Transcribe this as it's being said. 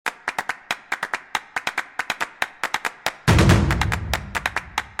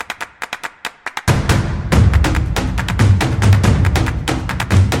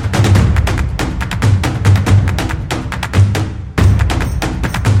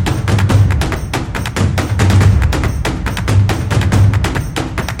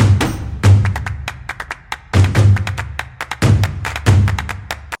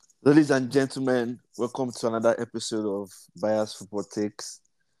Ladies and gentlemen, welcome to another episode of Bias Football Takes.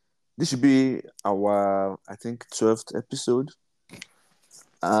 This should be our, I think, 12th episode.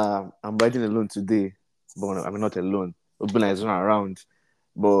 I'm riding alone today, but I'm not alone. Obina is not around,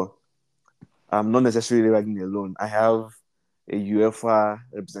 but I'm not necessarily riding alone. I have a UEFA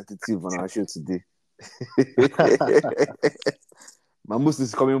representative on our show today. Mamus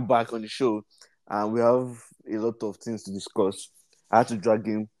is coming back on the show, and we have a lot of things to discuss. I had to drag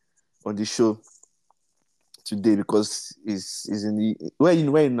him on the show today because he's in the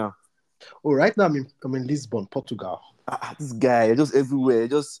where now? Oh, right now I'm in Lisbon, Portugal. This guy just everywhere,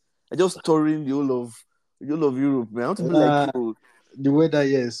 just touring the whole of Europe, man. I want to be like you. The weather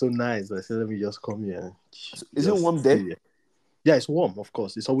here is so nice. I said, let me just come here. And Is it just warm stay there? here. Yeah, it's warm, of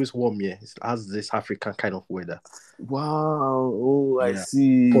course. It's always warm here. It has this African kind of weather. Wow. Oh, I Yeah.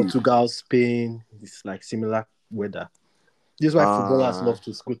 see. Portugal, Spain, it's like similar weather. This is why footballers love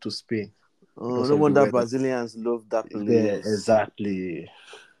to go to Spain. Oh, Because no of the wonder weather. Brazilians love that Yeah, place. exactly.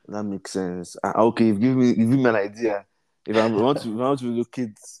 That makes sense. Okay, give me an idea. If I want to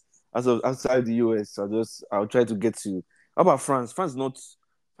relocate outside the US, I'll try to get to. How about France? France No, is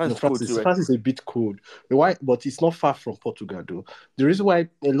cold too, right? France is a bit cold. Why? But it's not far from Portugal, though. The reason why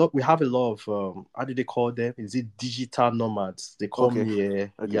we have a lot of how do they call them? Is it digital nomads? They come Okay.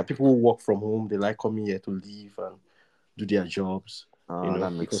 here. Okay. Yeah, people who work from home. They like coming here to live and do their jobs.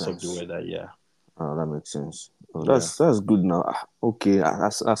 That makes Because of the sense. weather. Yeah. Oh, that makes sense. Oh, Yeah. that's good now. Okay,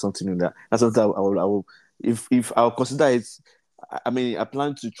 that's something in that. That's something I will if I'll consider it. I mean, I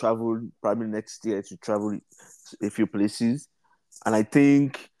plan to travel probably next year to travel a few places, and I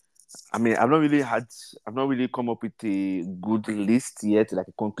think, I mean, I've not really come up with a good list yet, like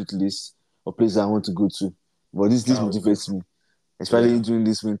a concrete list of places I want to go to. But this Okay. motivates me, especially Yeah. during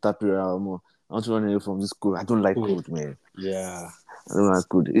this winter period. I want to run away from this cold. I don't like Cool. cold, man. Yeah. I don't like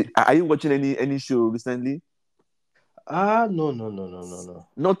cold. Are you watching any show recently? No.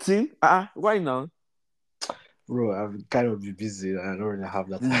 Nothing? Why now? Bro, I've kind of been busy. I don't really have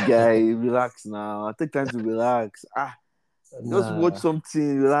that This time. guy, relax now. Take time to relax. Just watch Nah.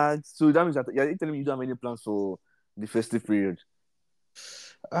 something, relax. So that means that you're telling me you don't have any plans for the festive period,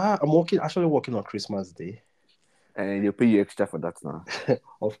 Actually working on Christmas Day. and they'll pay you extra for that now.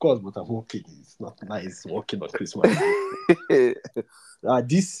 Of course, but I'm working. It's not nice working on Christmas Day.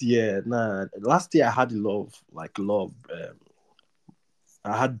 This year, last year I had love.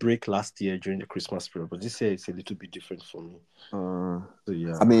 I had break last year during the Christmas period, but this year it's a little bit different for me. So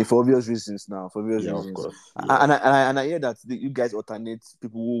yeah, I mean, for obvious reasons now. For obvious yeah, of reasons, course, yeah. and I hear that you guys alternate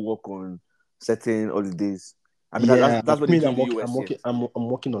people who work on certain holidays. I mean, Yeah, that's what I they mean, do in the US here. I'm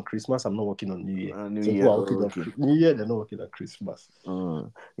working on Christmas. I'm not working on New Year. New So Year, people are working oh, on okay. New Year. They're not working on Christmas.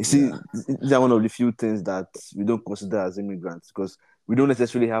 You see, Yeah. these are one of the few things that we don't consider as immigrants because we don't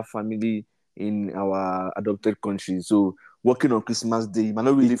necessarily have family in our adopted country. So working on Christmas Day, you might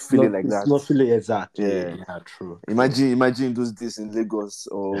not really feel it like It's that. not really exactly. Yeah. Yeah, true. Imagine those days in Lagos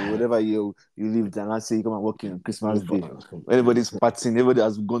or whatever you lived, and let's say you come and work on Christmas Day. Everybody's partying, everybody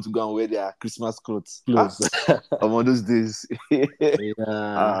has gone to go and wear their Christmas clothes. Close. On those days. Yeah.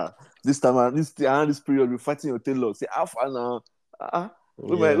 Around this period, we're fighting your tailor. Say, how far now? Yeah.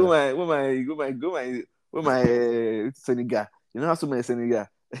 Where my Senegal? You know how so many Senegal?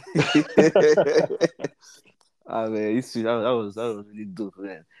 Man, that was really dope,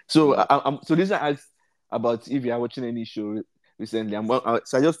 man. So so this I asked about if you are watching any show recently.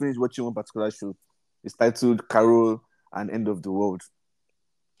 So I just finished watching one particular show. It's titled Carol and End of the World.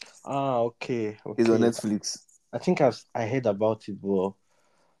 Okay. It's on Okay. Netflix. I think I heard about it, but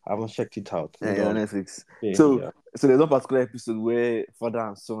I haven't checked it out. Yeah, Maybe on I'll. Netflix. So Yeah. there's one particular episode where father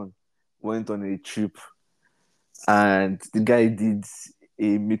and son went on a trip, and the guy did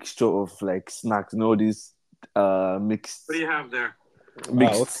a mixture of like snacks, these mixed. What do you have there?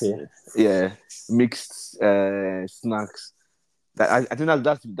 Mixed, Okay. yeah, mixed snacks. I think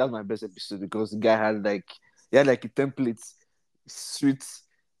that's my best episode because the guy had like a template, sweet.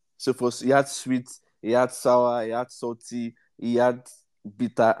 So he had sweet, he had sour, he had salty, he had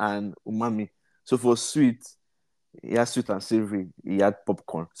bitter and umami. So for sweet, he had sweet and savory. He had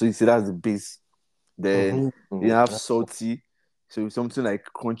popcorn. So you see that's the base. Then you have salty, so something like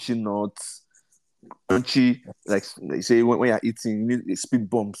crunchy nuts, crunchy, like you say when you're eating, you need speed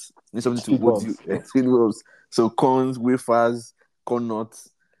bumps. You need something to Speed hold you. bumps, yeah. Speed bumps. So corns, wafers, corn nuts.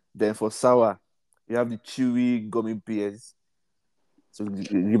 Then for sour, you have the chewy gummy bears. So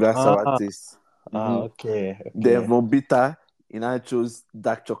you give that sour Ah, taste. Mhm. okay. Then for bitter, I chose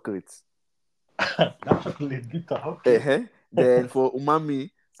dark chocolate. That chocolate bitter. Okay. Then for umami,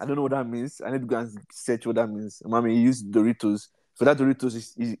 I don't know what that means. I need to go and search what that means. Umami, you use Doritos. for that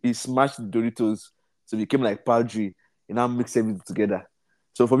Doritos, he smashed the Doritos, so it became like powdery. He now mix everything together.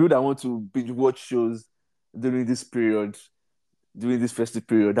 So for people that want to binge watch shows during this period, during this festive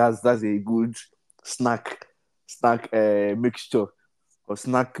period, that's a good snack mixture or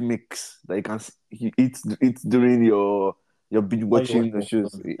snack mix that you can eat during your binge Why you watching the watching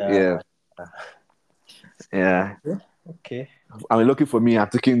shows. shows? Yeah, Uh, yeah. okay. I mean, lucky for me, I'm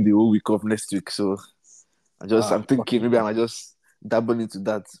taking the whole week off next week, so I'm thinking Lucky maybe I you. might just dabble into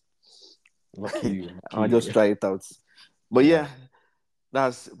that. Lucky you. I Lucky might you. just try it out. But Yeah. yeah,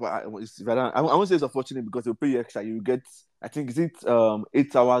 that's well, I won't say it's unfortunate because they'll pay you extra. You get, I think, is it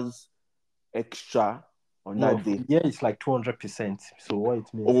 8 hours extra on No, that day? yeah, it's like 200%. So what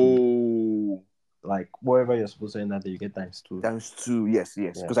it means is Oh, like whatever you're supposed to earn that day, you get times two. times two. Yes,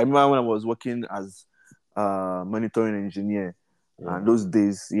 yes. Yeah. Because I remember when I was working as monitoring engineer, and Yeah. those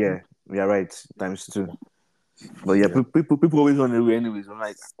days, yeah, we are right, times two. But yeah, Yeah. people always run away anyways. I'm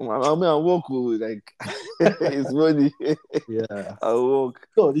like, I mean, I walk, like, it's money. Yeah. I walk.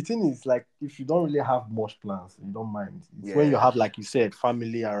 So the thing is, like, if you don't really have much plans, you don't mind. It's when you Yeah. have, like you said,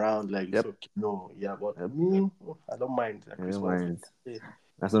 family around, like it's Yep. okay. No, yeah, but Yep. me, I don't mind. Like I don't Christmas. mind. Yeah.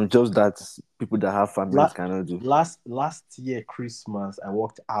 There's some jobs that people that have families Last cannot do. last year Christmas, I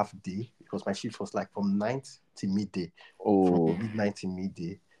worked half day because my shift was like from night to midday, from Oh, midnight to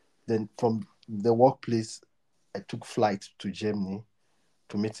midday. Then from the workplace, I took flight to Germany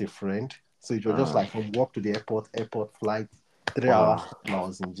to meet a friend. So it was just ah, like from work to the airport flight, 3 hours, wow, and I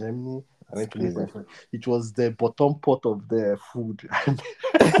was in Germany. I that's went to meet my crazy. friend. It was the bottom pot of the food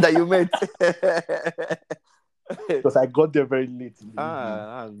That you met. because I got there very late in the evening.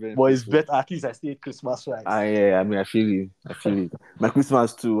 That's very But it's peaceful. better. At least I stayed Christmas rice. Yeah, I mean, I feel you. I feel it. My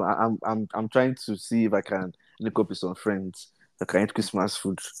Christmas too. I'm trying to see if I can link up with some friends that can eat Christmas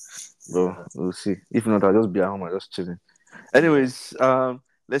food. But Yeah. we'll see. If not, I'll just be at home and just chilling. Yeah. Anyways,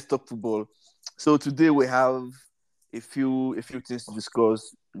 let's talk football. So today we have a few things to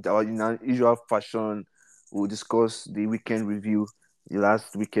discuss. In our usual fashion, we'll discuss the weekend review, the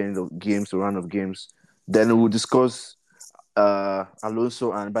last weekend of games, the round of games. Then we'll discuss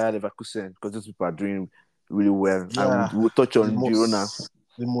Alonso and Bayer Leverkusen because those people are doing really well, and Yeah. we'll touch The on Girona.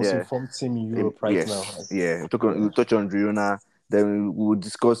 most Yeah, informed team in Europe right now. yes, yeah. Yeah. We'll touch on Girona. Then we'll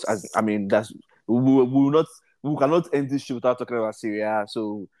discuss. As I mean, we will not we cannot end this show without talking about Serie A.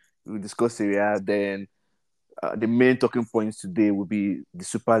 So we'll discuss Serie A. Then the main talking points today will be the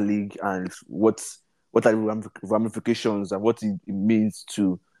Super League and what are the ramifications and what it means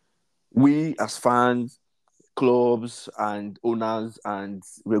to we as fans, clubs, and owners and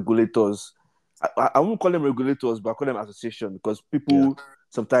regulators. I won't call them regulators, but I call them association because Yeah. people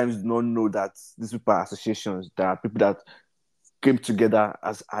sometimes don't know that these people are associations. There are people that came together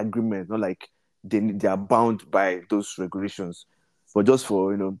as agreement, not like they are bound by those regulations, but just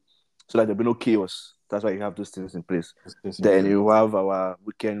for so that there'll be no chaos. That's why you have those things in place. Yes, Then yeah. you have our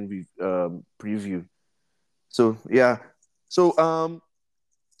weekend preview. So yeah, so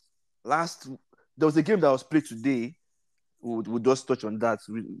last there was a game that was played today. We'll just touch on that.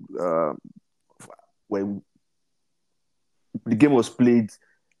 When the game was played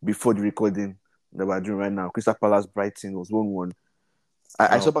before the recording that we're doing right now, Crystal Palace Brighton was 1-1.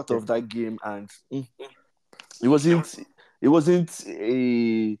 I saw Oh, part okay. of that game and it wasn't it wasn't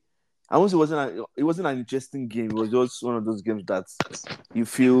a I won't say it wasn't an interesting game. It was just one of those games that you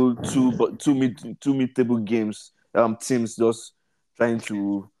feel two mid table games teams just trying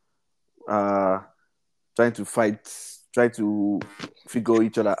to uh trying to fight, try to figure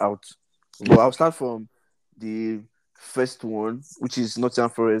each other out. But I'll start from the first one, which is Nottingham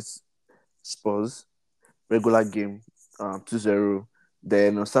Forest Spurs regular game, 2-0.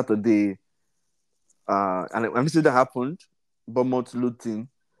 Then on Saturday, and an incident happened. Bournemouth Luton,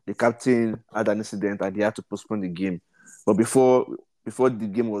 the captain had an incident and they had to postpone the game. But before the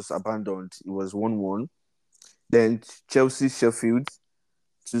game was abandoned, it was 1-1. Then Chelsea Sheffield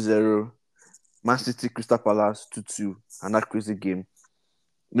 2-0. Man City Crystal Palace 2-2. Another crazy game.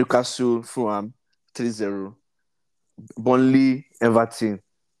 Newcastle Fulham 3-0. Burnley Everton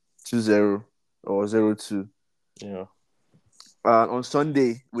 2-0 or 0-2. Yeah. On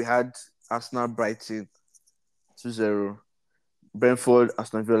Sunday, we had Arsenal Brighton 2-0. Brentford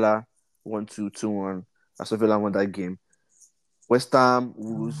Aston Villa 1-2, 2-1. Aston Villa won that game. West Ham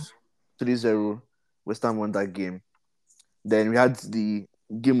Wolves 3-0. West Ham won that game. Then we had the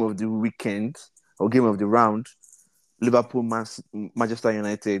game of the weekend or game of the round. Liverpool Manchester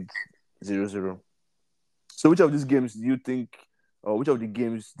United 0-0. So which of these games do you think, or which of the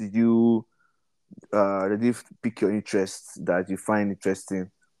games did you pick your interest that you find interesting?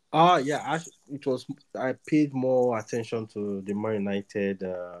 Yeah, it was. I paid more attention to the Man United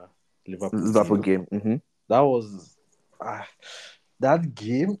Liverpool Liverpool game. game. Mm-hmm. That was uh, that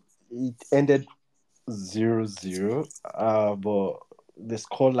game. It ended 0-0. But the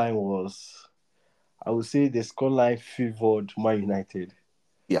scoreline was, I would say, the scoreline favored Man United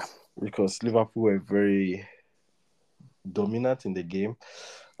Yeah. because Liverpool were very dominant in the game.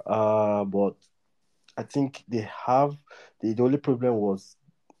 But I think the only problem was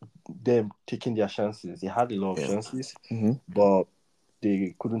them taking their chances. They had a lot of Yeah. chances, Mm-hmm. but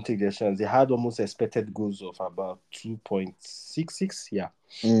they couldn't take their chance. They had almost expected goals of about 2.66, yeah,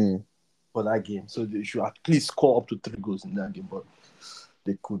 Mm. for that game. So they should at least score up to 3 goals in that game, but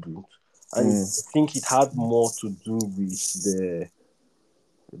they couldn't. And Mm. I think it had more to do with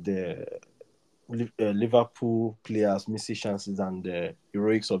the Liverpool players missing chances and the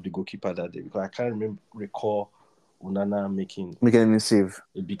heroics of the goalkeeper that day, because I can't recall Onana making Making any save.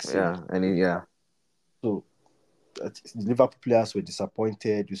 a big save. Yeah. Yeah. So the Liverpool players were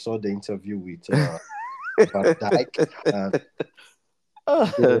disappointed. You saw the interview with Van Dijk, and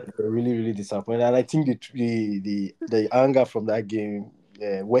they were really, really disappointed. And I think the anger from that game,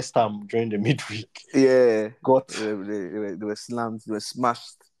 West Ham during the midweek, Yeah. got They were slammed. They were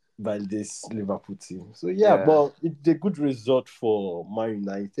smashed. by this Liverpool team. So yeah, Yeah. but it's a good result for Man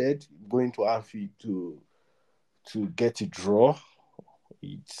United going to Anfield to get a draw.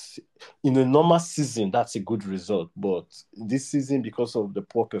 It's in a normal season that's a good result, but this season, because of the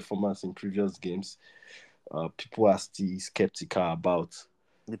poor performance in previous games, people are still skeptical about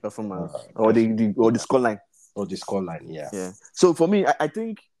The performance or performance the scoreline. or the scoreline. Yeah, Yeah. So for me, I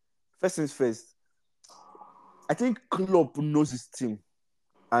think first things first. I think Klopp knows his team,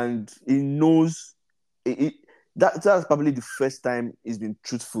 and he knows that's probably the first time he's been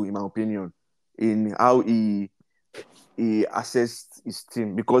truthful, in my opinion, in how he assessed his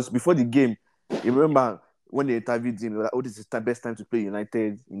team. Because before the game, you remember when they interviewed him, they were like, "Oh, this is the best time to play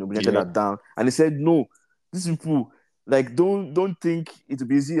United." United yeah, are down, and he said, "No, these people like don't think it will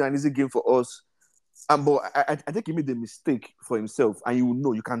be an easy game for us." But I think he made a mistake for himself, and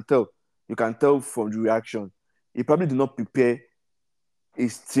you can tell from the reaction. He probably did not prepare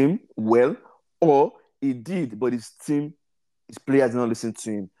his team well, or he did, but his players did not listen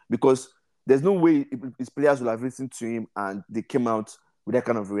to him because there's no way his players will have listened to him and they came out with that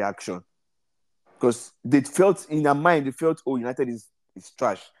kind of reaction because they felt in their mind oh, United is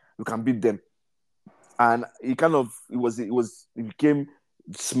trash, we can beat them, and it became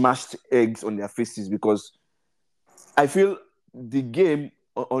smashed eggs on their faces because I feel the game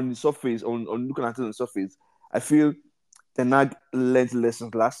on the surface, on looking at it on the surface, I feel Ten Hag learned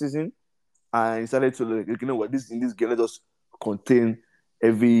lessons last season and he started to like, you know what, this in this game, let us contain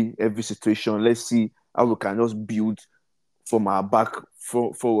every situation. Let's see how we can just build from our back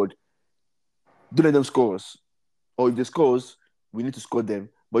forward. Don't let them score us. Or if they score us, we need to score them.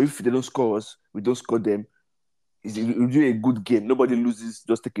 But if they don't score us, we don't score them. It'll do a good game. Nobody loses,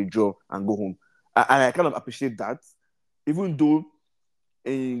 just take a draw and go home. And I kind of appreciate that. Even though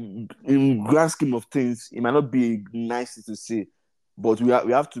in grand scheme of things, it might not be nice to say, but we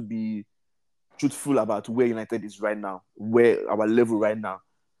have to be truthful about where United is right now, where our level right now.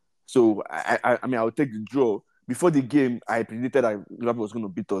 So I mean, I would take the draw. Before the game, I predicted that Liverpool was going to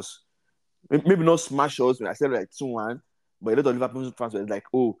beat us. Maybe not smash us. I said like 2-1, but a lot of Liverpool fans were like,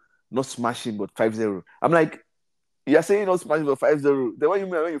 "Oh, not smashing, but 5-0." I'm like, "You're saying not smashing, but 5-0." Then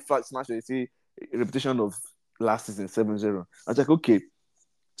when you smash, they say a repetition of last season 7-0. I was like, okay.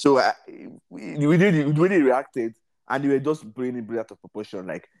 So we really reacted, and they were just bringing it out of proportion.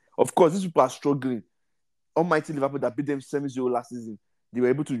 Like, of course, these people are struggling. Almighty Liverpool that beat them 7-0 last season, they were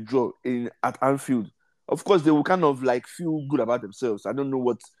able to draw in at Anfield. Of course, they will kind of like feel good about themselves. I don't know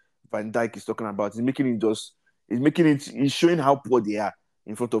what Van Dijk is talking about. He's showing how poor they are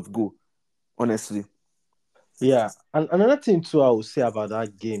in front of goal, honestly. yeah. And another thing too, I would say about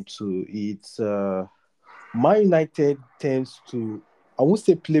that game too, it's Man United tends to, I won't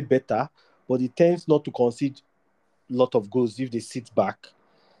say play better, but it tends not to concede a lot of goals if they sit back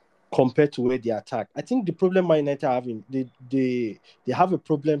compared to where they attack. I think the problem Man United are having, they have a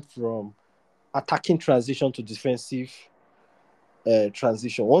problem from attacking transition to defensive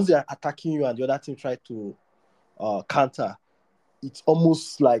transition. Once they are attacking you and the other team try to counter, it's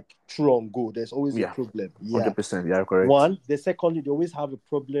almost like through on goal. There's always a Yeah, problem. Yeah. 100%. Yeah, correct. One. The secondly, they always have a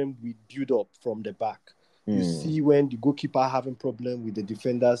problem with build up from the back. You Mm. see when the goalkeeper having problem with the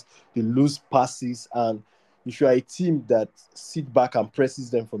defenders, they lose passes, and if you are a team that sit back and presses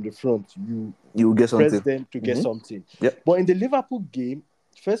them from the front, you will get press something. them to get something. Yep. But in the Liverpool game,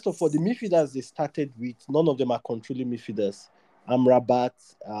 first of all, the midfielders they started with, none of them are controlling midfielders. Amrabat,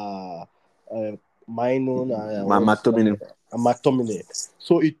 Mainon, what is McTominay. and McTominay.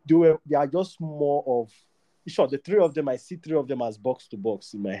 So they are just more of. Sure, the three of them, I see three of them as box to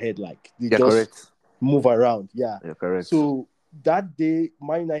box in my head, like they Yeah, just correct. move around. Yeah. Yeah, correct. So that day,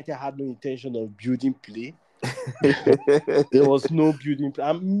 Man United had no intention of building play. There was no building play.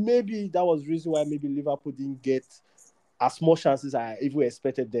 And maybe that was the reason why maybe Liverpool didn't get as much chances I even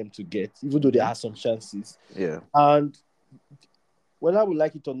expected them to get, even though they had some chances. Yeah. And whether I would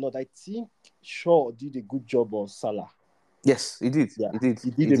like it or not, I think Shaw did a good job on Salah. Yes, he did. Yeah, He did.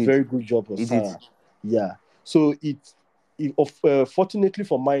 he did a very good job on He did. Salah. Yeah. So fortunately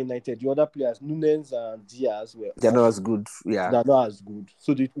for Man United, the other players, Nunes and Diaz, They're not as good. Yeah. they're not as good.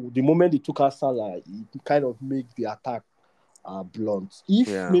 So the moment they took out Salah, it kind of made the attack blunt.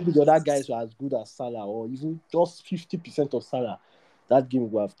 If maybe the other guys were as good as Salah, or even just 50% of Salah, that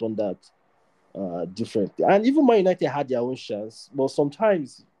game would have done that differently. And even Man United had their own chance, but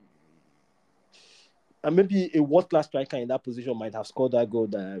sometimes. And maybe a world-class striker in that position might have scored that goal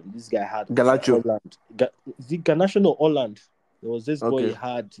that this guy had. Garnacho. The Garnacho or Holland? There was this boy he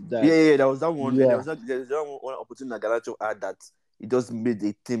had that. Yeah, there was that one. Yeah. There was that one opportunity that Garnacho had that he just made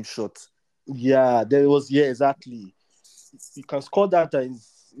a team shot. Yeah, there was. Yeah, exactly. You can score that, and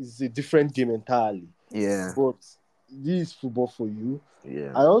it's a different game entirely. Yeah. But this is football for you.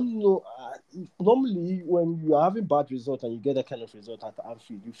 Yeah. I don't know. Normally, when you are having bad result and you get that kind of result at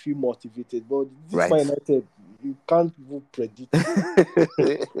Anfield, you feel motivated. But this Man United, you can't even predict.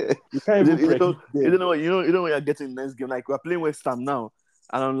 You can't even predict. You don't know what you're getting in the next game. Like we're playing West Ham now,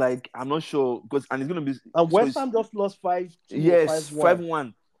 and I'm not sure because and it's gonna be. And West Ham just lost 5-2. Yes,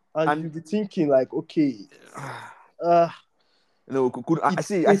 5-1. And you'll be thinking like, okay. I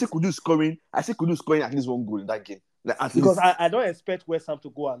say Kudu scoring at least one goal in that game. Like, because I don't expect West Ham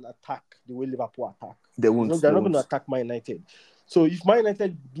to go and attack the way Liverpool attack. They won't. They're not going to attack Man United. So if Man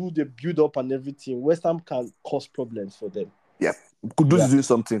United do the build up and everything, West Ham can cause problems for them. Yeah, Kudus is doing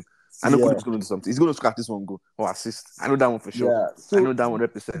something. I know Kudus is going to do something. He's going to score at this one goal or assist. I know that one for sure. Yeah, so I know that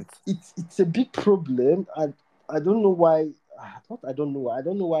 100%. It's a big problem. I don't know why. I don't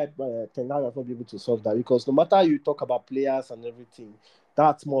know why Ten Hag has not been able to solve that, because no matter how you talk about players and everything,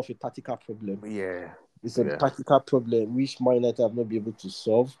 that's more of a tactical problem. Yeah. It's a tactical problem which Man United have not been able to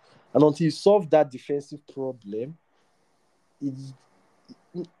solve. And until you solve that defensive problem,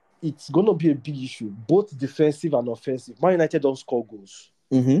 it's going to be a big issue, both defensive and offensive. Man United don't score goals.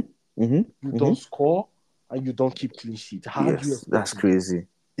 You don't score and you don't keep clean sheet. That's crazy.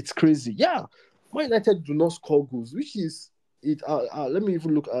 It's crazy. Yeah. Man United do not score goals, which is it. Let me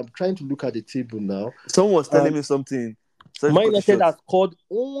even look. I'm trying to look at the table now. Someone was telling me something. Man United has scored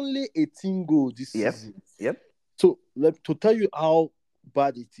only 18 goals this season. Yep. So to tell you how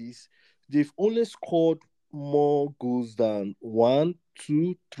bad it is, they've only scored more goals than 1,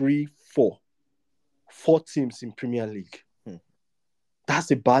 2, 3, 4. 4 teams in Premier League.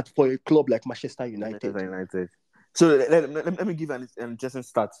 That's a bad for a club like Manchester United. So let me give an interesting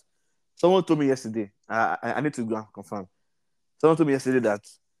stat. Someone told me yesterday. I need to go and confirm. Someone told me yesterday that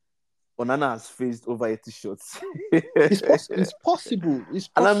Onana has faced over 80 shots. It's possible.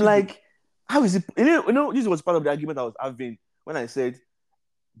 And I'm like, how is it? You know, this was part of the argument I was having when I said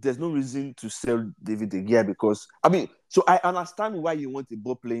there's no reason to sell David De Gea, because so I understand why you want a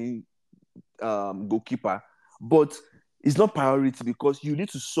ball playing goalkeeper, but it's not priority because you need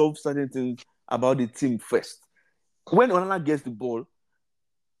to solve certain things about the team first. When Onana gets the ball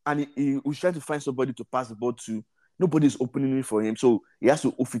and he was trying to find somebody to pass the ball to, nobody's opening it for him, so he has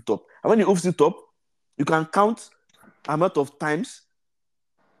to oof it up. And when he oofs it up, you can count amount of times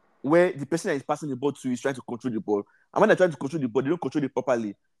where the person that is passing the ball to is trying to control the ball. And when they're trying to control the ball, they don't control it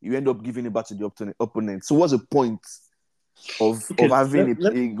properly. You end up giving it back to the opponent. So what's the point of having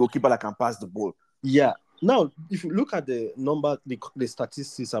a goalkeeper that can pass the ball? Yeah. Now, if you look at the number, the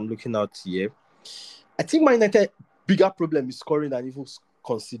statistics I'm looking at here, I think Man United bigger problem is scoring than even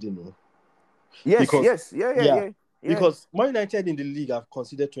conceding. Yes. Because Man United in the league have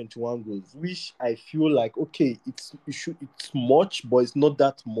conceded 21 goals, which I feel like it's much, but it's not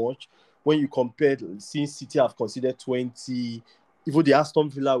that much when you compare. Since City have conceded 20, even the Aston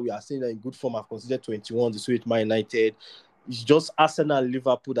Villa we are saying that in good form have conceded 21. The sweet Man United, it's just Arsenal and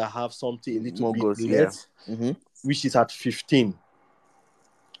Liverpool that have something a little bit less, which is at 15.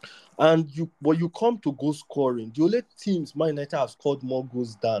 And you come to goal scoring, the only teams Man United have scored more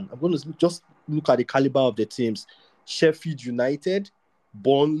goals than, I'm going to just look at the caliber of the teams: Sheffield United,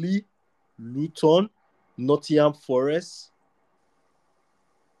 Burnley, Luton, Nottingham Forest,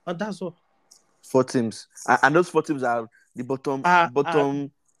 and that's all. 4 teams, and those 4 teams are the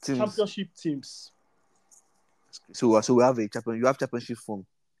bottom teams, championship teams. So we have a champion. You have championship form.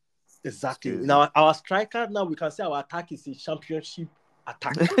 Exactly. Excuse me. Now our striker, now we can say our attack is a championship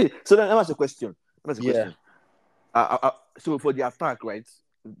attack. So then, let me ask a question. Let me ask a Yeah. question. So for the attack, right?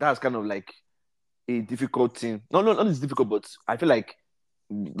 That's kind of like a difficult thing. No, not it's difficult, but I feel like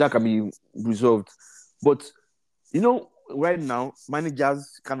that can be resolved. But right now,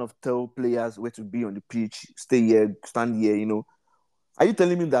 managers kind of tell players where to be on the pitch, stay here, stand here. Are you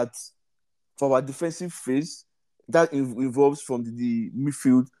telling me that for our defensive phase, that involves from the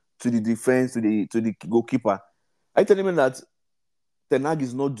midfield to the defense to the goalkeeper? Are you telling me that Ten Hag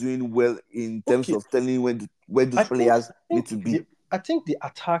is not doing well in terms Okay. of telling where those I think players need to be? the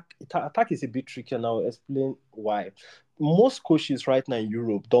attack is a bit tricky, and I'll explain why. Most coaches right now in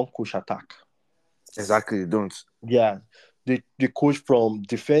Europe don't coach attack. Exactly, don't. Yeah. They coach from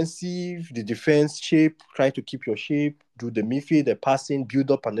defensive, the defense shape, try to keep your shape, do the midfield, the passing,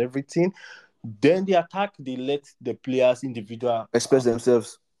 build up and everything. Then the attack, they let the players individual Express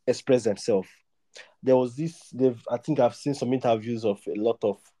themselves. express themselves. There was this. I think I've seen some interviews of a lot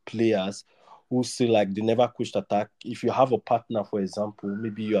of players who say like they never coached attack. If you have a partner, for example,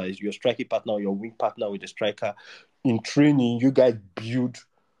 maybe you are your striking partner or your wing partner with the striker, in training, you guys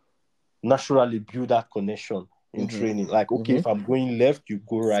naturally build that connection in training. Like, okay, if I'm going left, you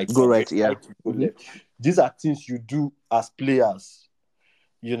go right. If Go I'm right, going yeah. right, you go left. These are things you do as players.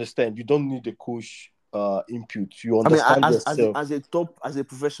 You understand? You don't need the coach input. You understand yourself as a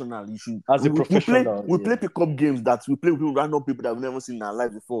professional, you should. as a professional. We play pickup games that we play with random people that we've never seen in our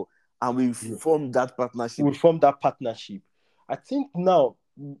life before, and we form that partnership. We form that partnership. I think now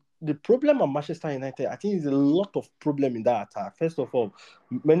the problem at Manchester United, I think, is a lot of problem in that attack. First of all,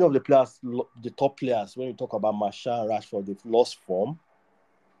 many of the players, the top players, when you talk about Martial, Rashford, they've lost form.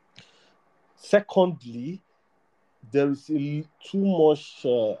 Secondly, there is too much.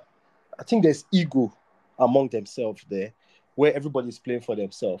 I think there's ego among themselves there, where everybody is playing for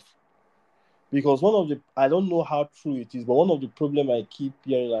themselves. Because I don't know how true it is, but one of the problem I keep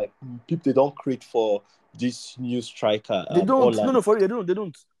hearing, like, people, they don't create for this new striker. They don't. Holland. No, for real, they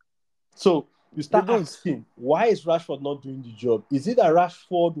don't. So you start asking, why is Rashford not doing the job? Is it that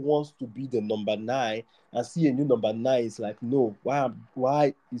Rashford wants to be the number 9 and see a new number 9? It's like, no,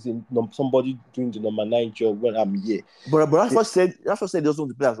 why is somebody doing the number 9 job when I'm here? But Rashford said he doesn't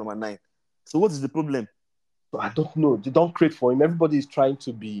want to play as number 9. So what is the problem? I don't know. They don't create for him. Everybody is trying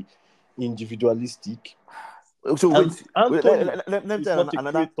to be individualistic. So wait, Anthony let me is tell not you a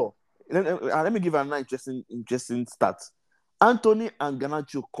another. creator. Let me give another interesting stat. Anthony and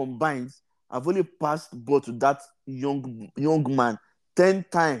Garnacho combined have only passed the ball to that young man 10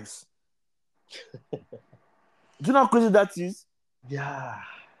 times. Do you know how crazy that is? Yeah.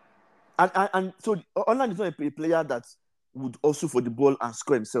 And so Holland is not a player that would also for the ball and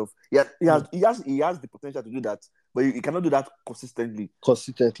score himself. Yeah, he has the potential to do that, but he cannot do that consistently.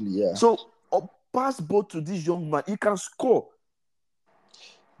 Yeah. So pass ball to this young man, he can score.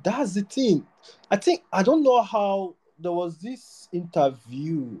 That's the thing. I don't know how there was this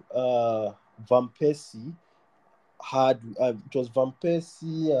interview Van Persie had. It was Van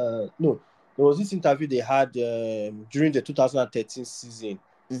Persie. No, there was this interview they had during the 2013 season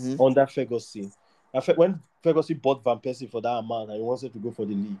under Ferguson. When Ferguson bought Van Persie for that amount and he wanted to go for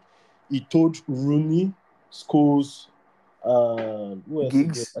the league, he told Rooney, Scholes,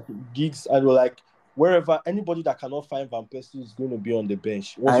 Giggs, and were like, wherever anybody that cannot find Van Persie is going to be on the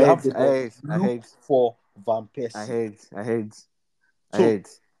bench. Look for Van Persie. I heard. So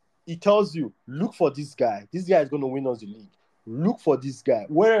he tells you, look for this guy. This guy is going to win us the league. Look for this guy.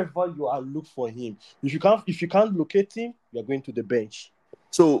 Wherever you are, look for him. If you can't locate him, you're going to the bench.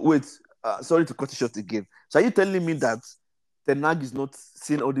 So wait, sorry to cut you short again. So are you telling me that Ten Hag is not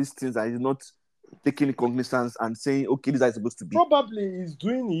seeing all these things and he's not taking cognizance and saying, okay, these are supposed to be? Probably he's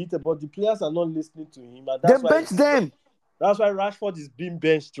doing it, but the players are not listening to him. And then bench them. That's why Rashford is being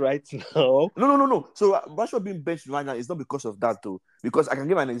benched right now. No. So Rashford being benched right now is not because of that, though. Because I can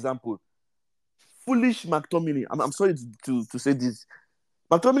give an example. Foolish McTominay. I'm sorry to say this.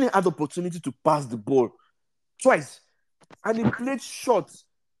 McTominay had the opportunity to pass the ball twice, and he played short.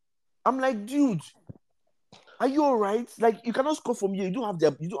 I'm like, dude, are you all right? Like, you cannot score from here. You don't have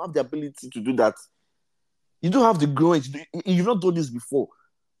the ability to do that. You don't have the growth. You've not done this before.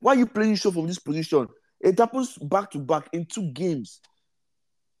 Why are you playing short from this position? It happens back to back in 2 games.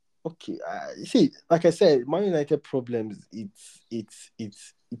 Okay, see, like I said, Man United problems.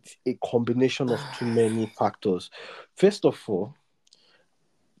 It's a combination of too many factors. First of all,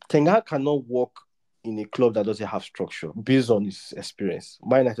 Ten Hag cannot work in a club that doesn't have structure based on his experience.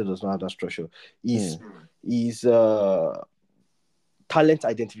 Man United does not have that structure. His talent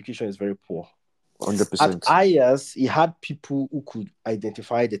identification is very poor. At 100%. Ayers, he had people who could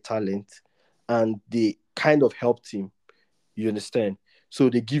identify the talent and they kind of helped him. You understand? So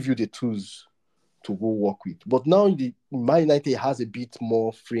they give you the tools to go work with. But now the Man United has a bit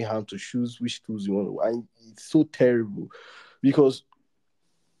more free hand to choose which tools you want to. And it's so terrible because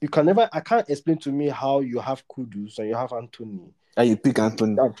you can never. I can't explain to me how you have Kudus and you have Anthony. And you pick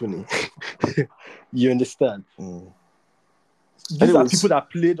Anthony. You understand? These are people that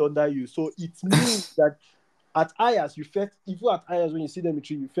played under you, so it means that at Ayers you felt, even at Ayers when you see them in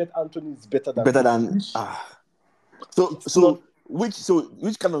tree, you felt Anthony is better than. So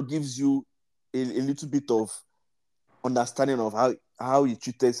which kind of gives you a little bit of understanding of how he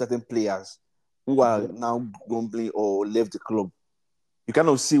treated certain players who are now grumbling or left the club. You kind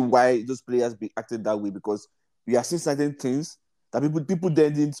of see why those players be acted that way, because we are seeing certain things that people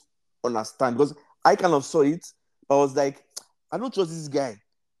then didn't understand. Because I kind of saw it, but I was like, I don't trust this guy,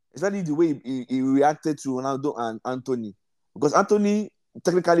 especially the way he reacted to Ronaldo and Anthony. Because Anthony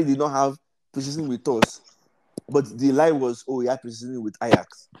technically did not have precision with us, but the lie was, he had precision with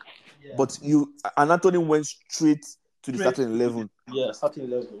Ajax. Yeah. But Anthony went straight to the starting 11. Yeah, starting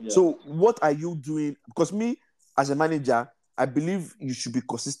 11. Yeah. So what are you doing? Because me, as a manager, I believe you should be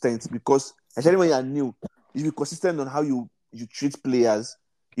consistent, because especially when you are new, you be consistent on how you treat players.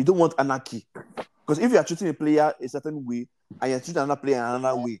 You don't want anarchy. Because if you are treating a player a certain way and you're treating another player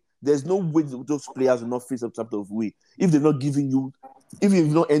another way, there's no way those players will not face some type of way. If they're not giving you, if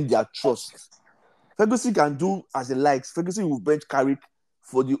you've not earned their trust. Ferguson can do as he likes. Ferguson will bench Carrick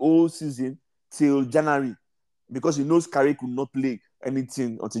for the whole season till January, because he knows Carrick will not play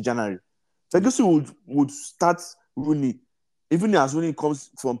anything until January. Ferguson would start Rooney, even as Rooney comes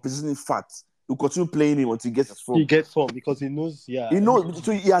from positioning fat, he'll continue playing him until he gets his form. He gets form because he knows, He knows,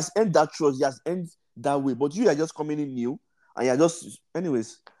 so he has earned that trust, he has earned that way. But you are just coming in new, and you're just,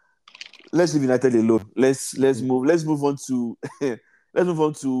 anyways. Let's leave United alone. Let's move on to people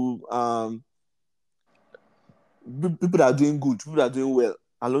that are doing good, people that are doing well.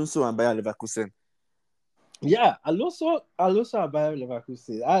 Alonso and Bayer Leverkusen. Yeah, Alonso and Bayer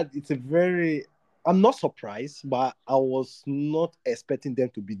Leverkusen. It's a very. I'm not surprised, but I was not expecting them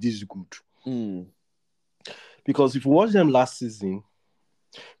to be this good. Because if you watch them last season,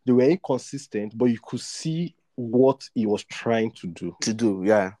 they were inconsistent, but you could see what he was trying to do.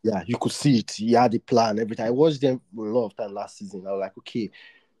 Yeah, you could see it. He had a plan every time. I watched them a lot of time last season. I was like, okay,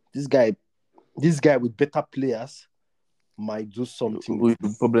 this guy with better players might do something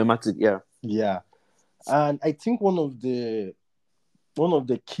problematic. Yeah, and I think one of the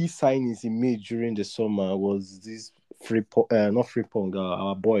key signings he made during the summer was this not Frimpong,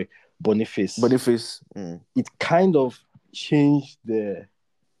 our boy Boniface. It kind of changed the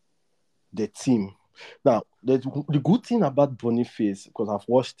team. Now, the good thing about Boniface, because I've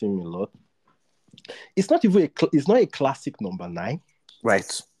watched him a lot, it's not a classic number 9.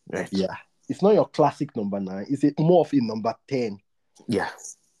 Right. Yeah, it's not your classic number 9. It's more of a number 10. Yeah.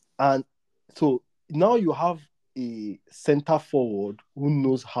 And so now you have a center forward who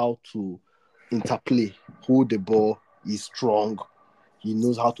knows how to interplay, hold the ball, he's strong, he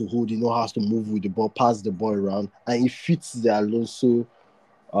knows how to hold, he knows how to move with the ball, pass the ball around, and he fits the Alonso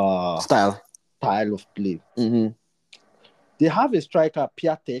style of play. Mm-hmm. They have a striker,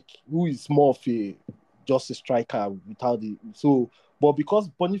 Piatek, who is more of just a striker without but because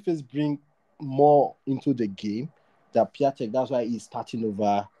Boniface bring more into the game than Piatek, that's why he's starting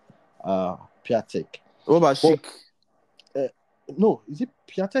over Piatek. What about Schick? No, is it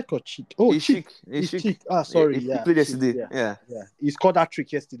Piatek or Schick? Oh, Schick. Schick. Sorry, he played yesterday. Yeah. He scored that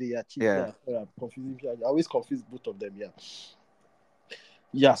trick yesterday. Yeah, Schick. Yeah. I'm confusing. I always confuse both of them.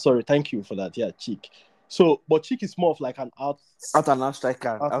 Yeah. Sorry. Thank you for that. Yeah, Schick. So, but Schick is more of like an out and out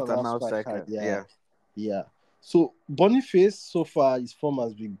striker. Yeah. So Boniface, so far his form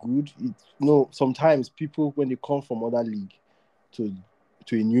has been good. Sometimes people when they come from other league to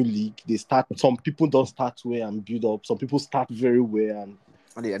a new league, some people don't start well and build up. Some people start very well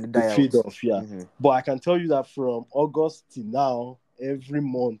and they fade off. Yeah. Mm-hmm. But I can tell you that from August to now, every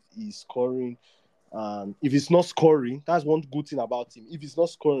month he's scoring. And if he's not scoring, that's one good thing about him. If he's not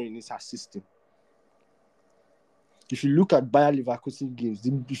scoring, he's assisting. If you look at Bayer Leverkusen games,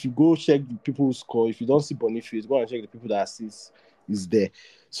 if you go check the people who score, if you don't see Boniface, go and check the people that assist is there.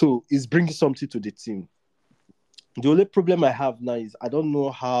 So it's bringing something to the team. The only problem I have now is I don't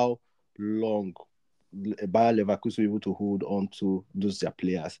know how long Bayer Leverkusen will be able to hold on to their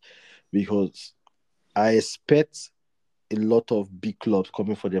players, because I expect a lot of big clubs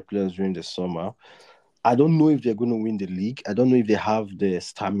coming for their players during the summer. I don't know if they're going to win the league. I don't know if they have the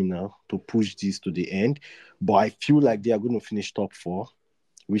stamina to push this to the end, but I feel like they are going to finish top 4,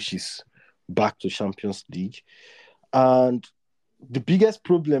 which is back to Champions League. And the biggest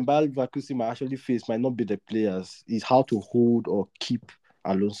problem Bayer Leverkusen might actually face might not be the players, is how to hold or keep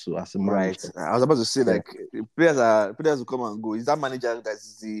Alonso as a Right. manager. I was about to say, like, players will come and go. Is that manager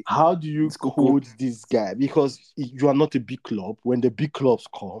that's the How do you Coco? hold this guy? Because you are not a big club. When the big clubs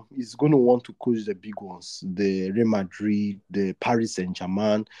come, he's going to want to coach the big ones, the Real Madrid, the Paris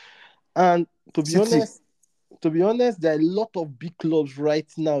Saint-Germain. And to be honest, there are a lot of big clubs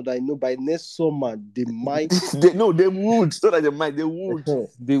right now that I know by next summer they might they would. So that they would.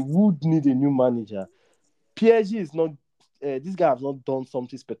 They would need a new manager. PSG is not. This guy has not done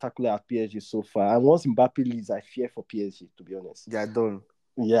something spectacular at PSG so far. And once Mbappe leaves, I fear for PSG. To be honest. They are done.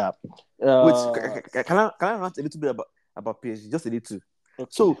 Yeah. Wait, can I rant a little bit about PSG? Just a little. Okay.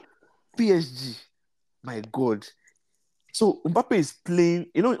 So PSG, my God. So Mbappe is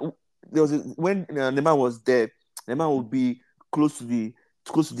playing. You know, when Neymar was there, Neymar would be close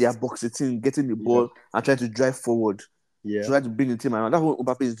to their box 18, getting the ball and trying to drive forward. Yeah. Try to bring the team around. That's what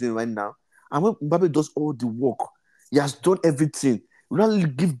Mbappe is doing right now. And when Mbappe does all the work, he has done everything. We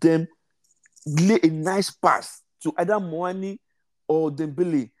don't give them lay a nice pass to either Moani or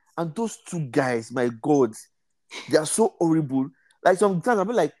Dembele. And those two guys, my God, they are so horrible. Like sometimes I'll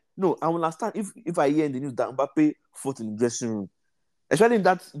be like, no, I will understand if I hear in the news that Mbappe fought in the dressing room. Especially in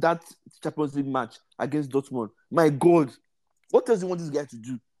that Champions League match against Dortmund. My God, what else do you want this guy to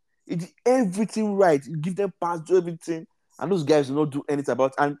do? He did everything right. You give them pass, do everything. And those guys will not do anything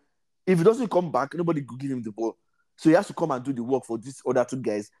about it. And if he doesn't come back, nobody will give him the ball. So he has to come and do the work for these other two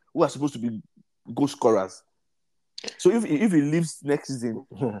guys who are supposed to be goal scorers. So if he leaves next season,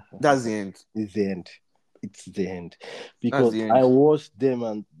 that's the end. It's the end. It's the end. Because I watched them,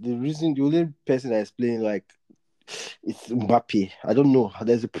 and the only person that is playing like it's Mbappe. I don't know.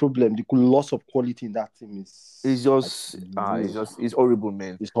 There's a problem. The loss of quality in that team is. It's horrible,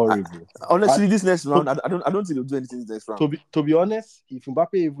 man. It's horrible. Honestly, this next round, I don't think they'll do anything this next round. To be honest, if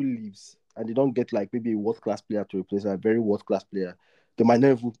Mbappe even leaves and they don't get like maybe a world-class player to replace a very world-class player, they might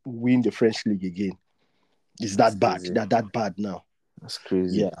not even win the French league again. It's that bad. They're that bad now. That's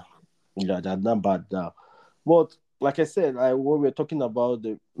crazy. Yeah, they're that bad now. But like I said, when we're talking about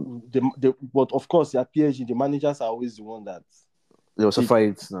but of course at PSG, the managers are always the one that they'll suffer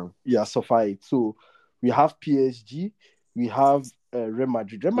it now. Yeah, suffer it. So we have PSG, we have Real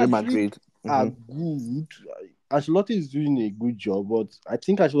Madrid. Real Madrid are good. Ancelotti is doing a good job, but I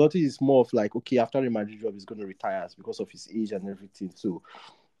think Ancelotti is more of like, okay, after Real Madrid job, he's going to retire because of his age and everything. So,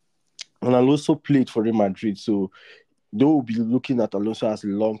 and Alonso played for Real Madrid, so they will be looking at Alonso as a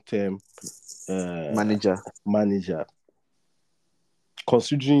long-term manager.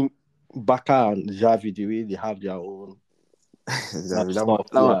 Considering Barca and Xavi, the way they have their own.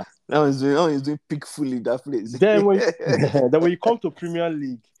 Now he's doing pick fully that place. Then when you come to Premier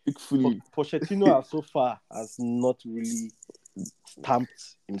League, pick fully. Pochettino so far has not really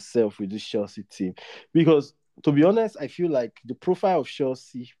stamped himself with this Chelsea team, because to be honest, I feel like the profile of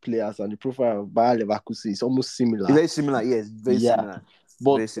Chelsea players and the profile of Bayer Leverkusen is almost similar. It's very similar, yes, similar.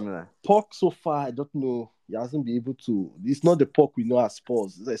 But very similar. Puck so far, I don't know. He hasn't been able to. It's not the Puck we know as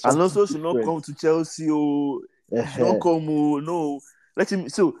Spurs. Alonso should not come to Chelsea. He should not come. No, let him.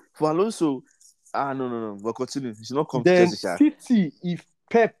 So for Alonso, no. We'll continue. He should not come to Chelsea. City, if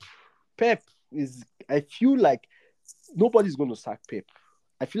Pep is, I feel like nobody's going to sack Pep.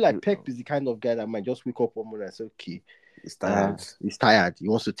 I feel like Pep is the kind of guy that might just wake up one morning and say, okay, he's tired. He's tired. He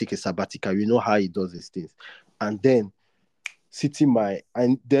wants to take a sabbatical. You know how he does these things. And then City might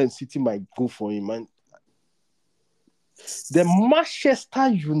go for him. And the Manchester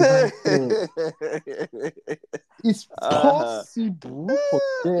United, it's possible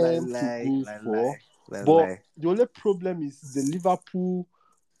for them to go for. But the only problem is the Liverpool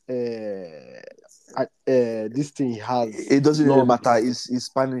this thing he has. It doesn't really matter. It's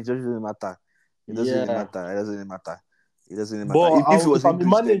Spanish. It doesn't really matter. It doesn't really matter. But if I'm a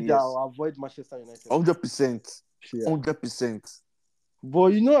manager, I'll avoid Manchester United. 100%. 100%.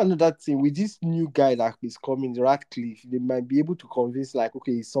 But you know another thing, with this new guy that is coming, Ratcliffe, they might be able to convince like,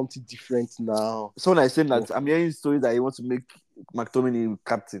 okay, it's something different now. Someone is saying that I'm hearing stories that he wants to make McTominay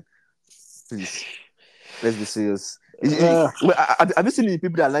captain. Please, let's be serious. Have you seen the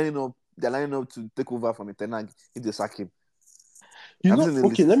people that are lining up? They're lining up to take over from Ten Hag if they sack him. You know,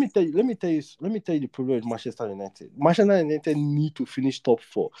 okay, let me tell you the problem with Manchester United. Manchester United need to finish top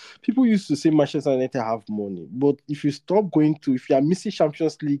 4. People used to say Manchester United have money, but if you are missing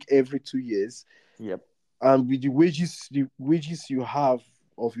Champions League every 2 years, and with the wages you have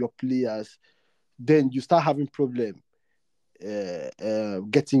of your players, then you start having problem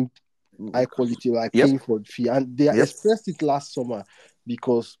getting high quality, like paying for the fee. And they expressed it last summer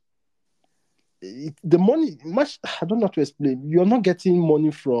because the money much. I don't know how to explain. You're not getting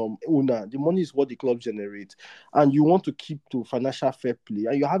money from owner. The money is what the club generates, and you want to keep to financial fair play.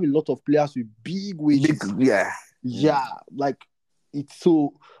 And you have a lot of players with big Big, wages. yeah. Yeah, like it's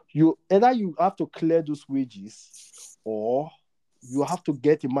so you either you have to clear those wages, or you have to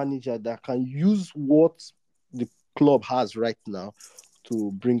get a manager that can use what the club has right now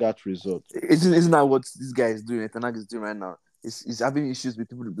to bring out results. Isn't that what this guy is doing? Ten Hag is doing right now. He's having issues with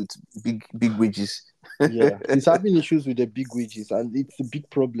people with big wages. Yeah, he's having issues with the big wages, and it's a big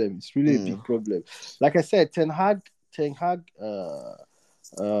problem. It's really a big problem. Like I said, Ten Hag. To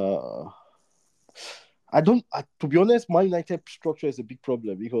be honest, Man United structure is a big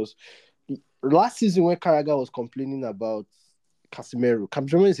problem because last season when Carragher was complaining about Casemiro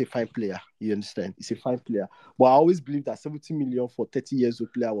is a fine player. You understand? He's a fine player, but I always believe that 70 million for 30 years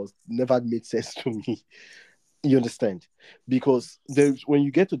old player was never made sense to me. You understand? Because when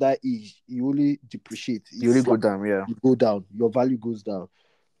you get to that age, you only depreciate. You really go down, yeah. You go down. Your value goes down.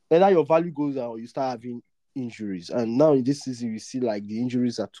 Either your value goes down or you start having injuries. And now in this season, you see like the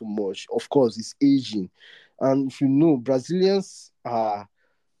injuries are too much. Of course, it's aging. And if you know, Brazilians are,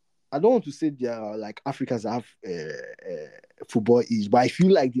 I don't want to say they are like Africans have football age, but I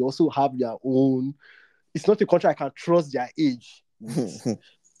feel like they also have their own. It's not a country I can trust their age with.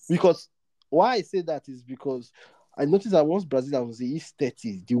 Because why I say that is because I noticed that once Brazilians hit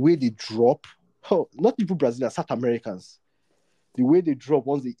 30, the way they drop, not even Brazilians, South Americans, the way they drop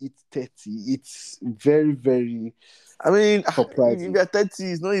once they hit 30, it's very, very surprising. If you're 30,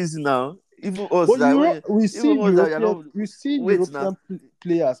 it's not easy now. Even us, we see European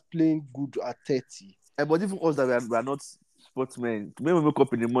players playing good at 30. But even us that we are not sportsmen, when we wake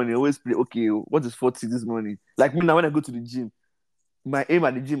up in the morning, always play, okay, what is 40 this morning? Like me now, when I go to the gym, my aim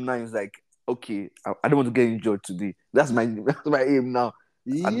at the gym now is like, okay, I don't want to get injured today. That's my aim now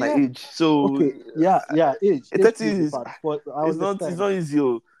at my age. So okay, age. 30 is it's not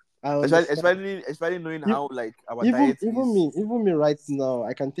easy. Especially knowing how like our diet is. Even me right now,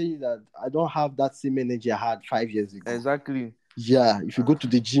 I can tell you that I don't have that same energy I had 5 years ago. Exactly. Yeah, if you go to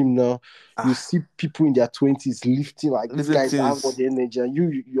the gym now, you see people in their 20s lifting like these guys have all the energy, and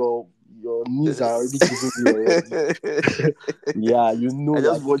your knees are already giving you already. Yeah, you know, I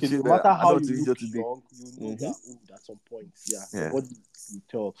just watch no matter how you look young, you know that old at some point. Yeah. What you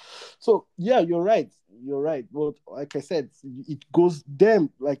tell. So yeah, you're right. But like I said, it goes them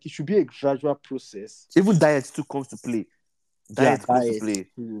like it should be a gradual process. Even diet too comes to play. Diet comes to play.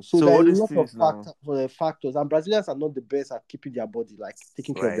 So there are a lot of factors, and Brazilians are not the best at keeping their body, like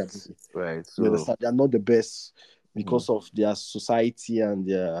taking care of their body. Right. So you understand? They are not the best because of their society and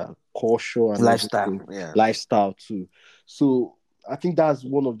their culture and lifestyle too. So I think that's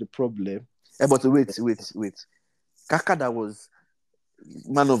one of the problems. Yeah, but wait. Kaka, that was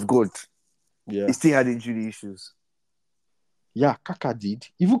man of God. Yeah, he still had injury issues. Yeah, Kaka did.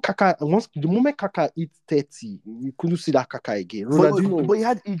 Even Kaka, the moment Kaka hit 30, you couldn't see that Kaka again. But he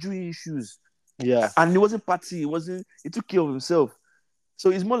had injury issues. Yeah, and he wasn't party. He took care of himself. So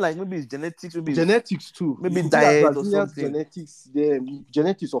it's more like maybe it's genetics, genetics too. Maybe diet or something.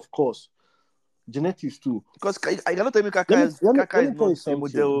 Genetics, of course. Genetics too. Because I cannot tell me Kaka is not a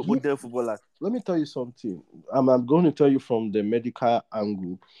model footballer. Let me tell you something. I'm going to tell you from the medical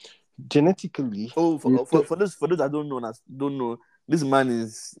angle. Genetically. For those that don't know, this man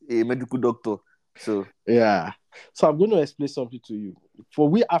is a medical doctor. So yeah. So I'm going to explain something to you. For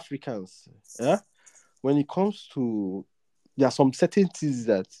we Africans, when it comes to there are some certain things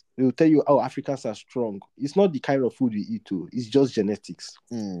that they will tell you how Africans are strong. It's not the kind of food we eat too. It's just genetics.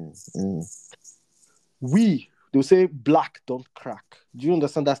 They'll say black don't crack. Do you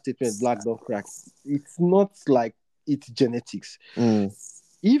understand that statement? Black don't crack. It's not like it's genetics.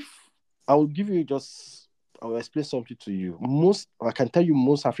 If I will explain something to you. I can tell you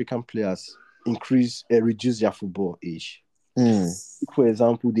most African players reduce their football age. For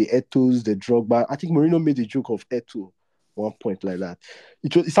example, the Eto'os, the Drogba. I think Mourinho made a joke of Eto'o one point like that.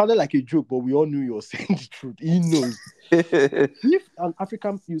 It sounded like a joke, but we all knew he was saying the truth. He knows. If an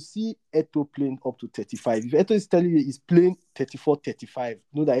African, you see Eto'o playing up to 35. If Eto'o is telling you he's playing 34, 35,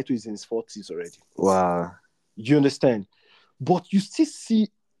 know that Eto'o is in his 40s already. Wow. You understand? But you still see,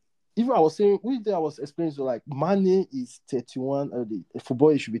 even I was explaining, so like Mane is 31, the football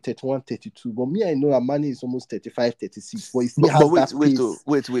it should be 31, 32. But me, I know that Mane is almost 35, 36. But he still has that pace.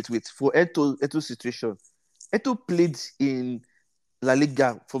 Wait. For Eto'o's situation, Eto'o played in La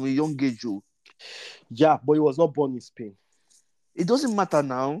Liga from a young age. Yeah, but he was not born in Spain. It doesn't matter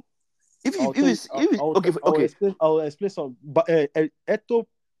now. I'll explain some. But Eto'o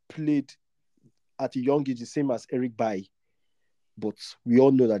played at a young age, the same as Eric Bailly. but we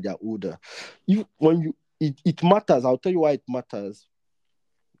all know that they're older. It matters. I'll tell you why it matters.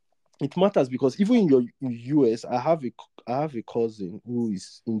 It matters because even in US, I have a cousin who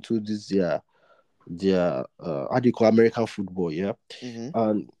is into this their how do you call American football, yeah,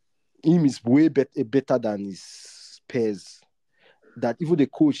 and him is way better than his peers. That even the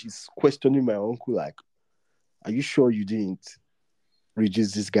coach is questioning my uncle, like, "Are you sure you didn't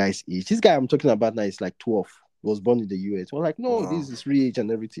reduce this guy's age? This guy I'm talking about now is like 12. He was born in the US." We're like, "No, this is real age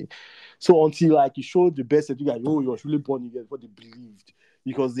and everything." So until like he showed the best, you guys, oh, you're really born again, what they believed,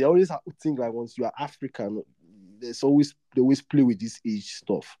 because they always think like once you are African, they always play with this age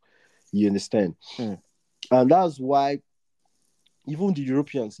stuff. You understand? And that's why even the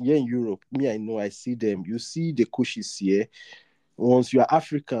Europeans here in Europe, I know I see them. You see the coaches here. Once you are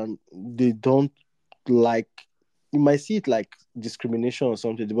African, they don't like. You might see it like discrimination or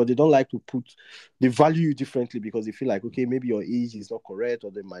something, but they don't like to they value you differently because they feel like, okay, maybe your age is not correct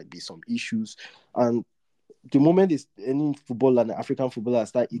or there might be some issues. And the moment any footballer, an African footballer,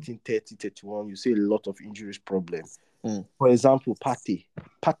 start eating 30, 31, you see a lot of injuries problem. For example, Partey.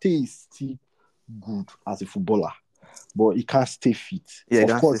 Partey is still good as a footballer, but he can't stay fit. Yeah,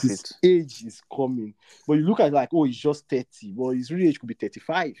 of course, his age is coming. But you look at like, oh, he's just 30. But his real age could be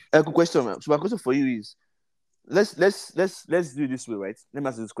 35. A good question, man. So my question for you is, let's do it this way, right? Let me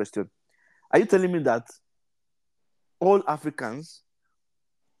ask you this question. Are you telling me that all Africans,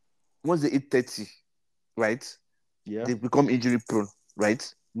 once they hit 30, right? Yeah. They become injury prone,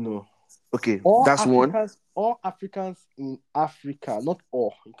 right? No. Okay, that's one. All Africans in Africa, not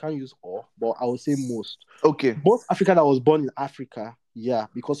all, you can't use all, but I would say most. Okay. Most African that was born in Africa, yeah,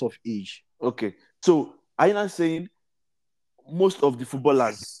 because of age. Okay. So are you not saying most of the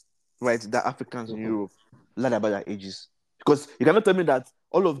footballers, right, that Africans in Europe lied about their ages? Because you cannot tell me that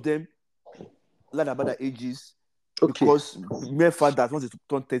all of them lied about their ages because mere fact that once they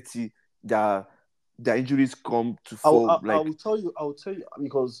turn 30, their injuries come to fall. I will tell you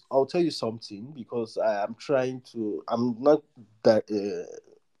because I'll tell you something because I'm not that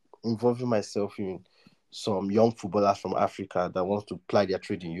involving myself in some young footballers from Africa that want to ply their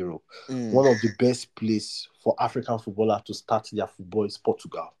trade in Europe. One of the best places for African footballers to start their football is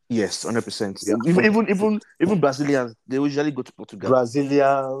Portugal. Yes, 100%. Yeah. Even Brazilians, they usually go to Portugal.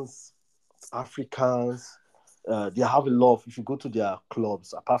 Brazilians, Africans, they have a lot of, if you go to their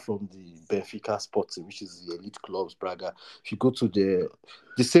clubs, apart from the Benfica Sporting, which is the elite clubs, Braga, if you go to the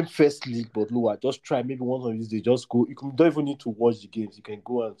same first league but lower, just try maybe one of these, they just go, don't even need to watch the games, you can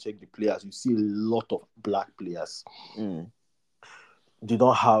go and check the players, you see a lot of black players. They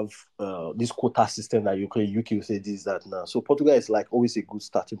don't have this quota system that UK will say this, that now. So Portugal is like always a good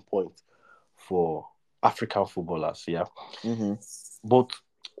starting point for African footballers, yeah. But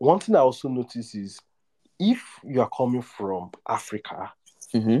one thing I also notice is if you are coming from Africa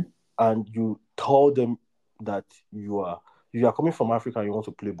and you tell them that you are coming from Africa and you want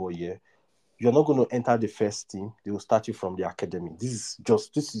to play ball here, you're not going to enter the first team. They will start you from the academy. This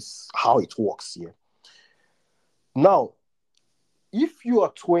is how it works here. Now, if you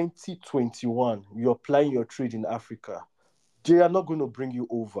are 20, 21, you're applying your trade in Africa, they are not going to bring you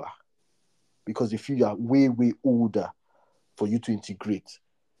over because they feel you are way, way older for you to integrate.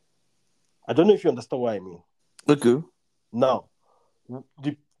 I don't know if you understand what I mean. Okay. Now,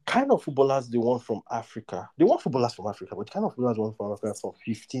 the kind of footballers they want from Africa, but the kind of footballers they want from Africa from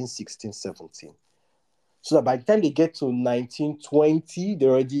 15, 16, 17. So that by the time they get to 19, 20, they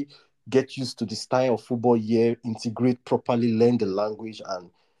already get used to the style of football here, integrate properly, learn the language, and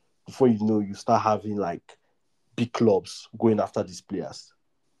before you know, you start having like big clubs going after these players.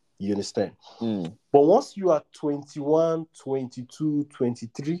 You understand? But once you are 21, 22,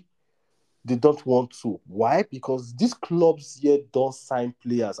 23, they don't want to. Why? Because these clubs here don't sign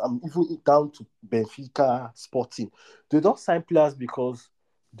players. I'm even down to Benfica, Sporting. They don't sign players because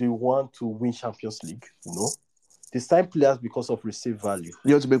they want to win Champions League, They sign players because of resale value.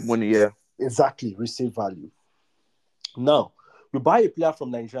 You want to make money, yeah. Exactly, resale value. Now, you buy a player from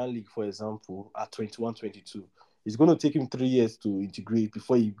Nigerian League, for example, at 21, 22. It's going to take him 3 years to integrate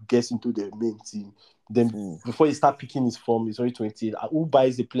before he gets into the main team. Then before he start picking his form, he's already 28. Who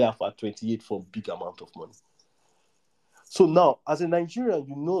buys a player for 28 for a big amount of money? So now, as a Nigerian,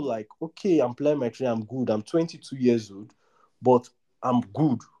 like, okay, I'm playing my trade, I'm good. I'm 22 years old, but I'm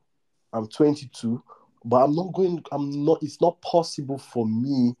good. I'm 22, but it's not possible for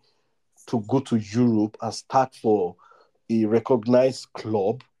me to go to Europe and start for a recognized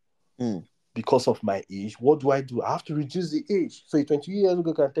club because of my age. What do? I have to reduce the age. So a 20 years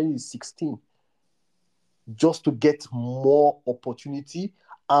ago can tell you is 16. Just to get more opportunity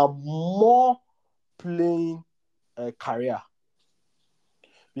and more playing career.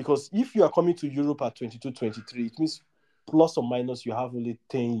 Because if you are coming to Europe at 22, 23, it means plus or minus you have only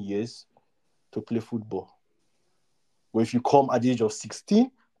 10 years to play football. But if you come at the age of 16,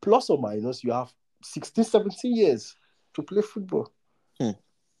 plus or minus, you have 16, 17 years to play football. Hmm.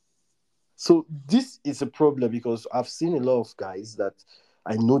 So this is a problem because I've seen a lot of guys that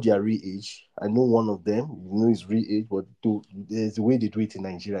I know their real age. I know one of them, his real age, but there's the way they do it in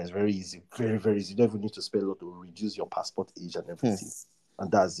Nigeria is very easy. Very, very easy. You don't even need to spend a lot to reduce your passport age and everything.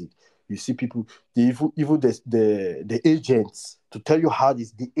 And that's it. You see people, even the agents, to tell you how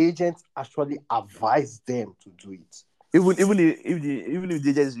this, the agents actually advise them to do it. Even if the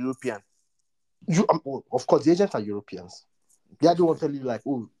agent is European. Of course, the agents are Europeans. They are the one telling you like,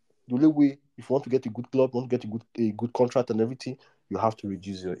 oh, the only way if you want to get a good club, want to get a good contract and everything, you have to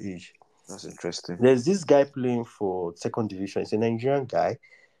reduce your age. That's interesting. There's this guy playing for second division. He's a Nigerian guy.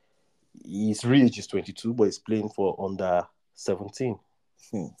 His real age is 22, but he's playing for under 17.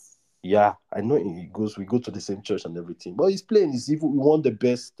 Yeah, I know we go to the same church and everything, but he's playing. He's even one of the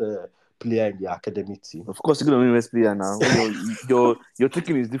best player in the academy team. Of course, you're gonna win best player now. Your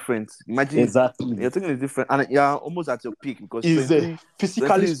thinking is different. Imagine exactly your thinking is different, and you're almost at your peak because he's the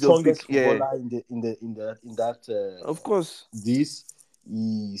physically strongest footballer in that. Of course, he's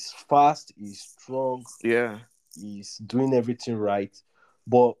fast, he's strong. Yeah, he's doing everything right,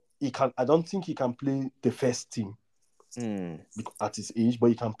 but I don't think he can play the first team. At his age, but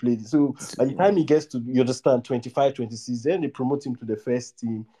he can play this. So by the time he gets to, you understand, 25, 26, then they promote him to the first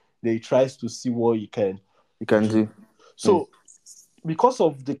team. Then he tries to see what he can do. So because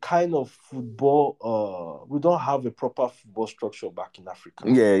of the kind of football, we don't have a proper football structure back in Africa.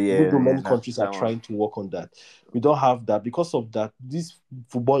 Yeah. Many countries are trying to work on that. We don't have that. Because of that, these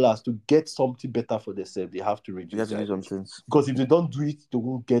footballers, to get something better for themselves, they have to reduce do something. Because if they don't do it, they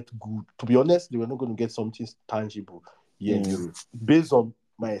won't get good. To be honest, they were not going to get something tangible. Based on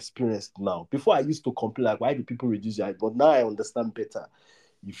my experience now. Before I used to complain like, why do people reduce your height? But now I understand better.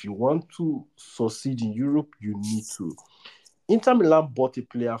 If you want to succeed in Europe, you need to. Inter Milan bought a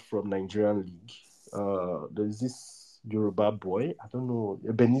player from Nigerian league. There's this Yoruba boy, I don't know,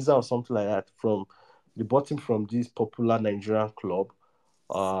 Ebenezer or something like that. They bought him from this popular Nigerian club.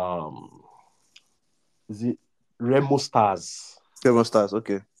 Is it Remo Stars? Remo Stars,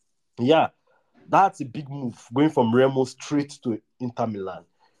 okay. Yeah. That's a big move, going from Remo straight to Inter Milan.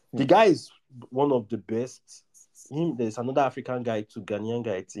 The guy is one of the best. There's another African guy, too, Ghanaian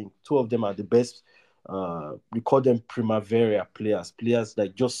guy, I think. Two of them are the best. We call them Primavera players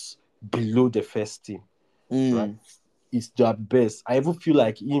like just below the first team. Right? It's their best. I even feel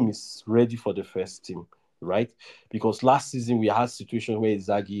like him is ready for the first team, right? Because last season we had situations where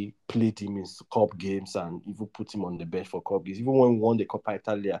Inzaghi played him in cup games and even put him on the bench for cup games. Even when we won the Coppa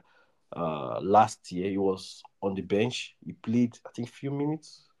Italia last year, he was on the bench. He played, I think, few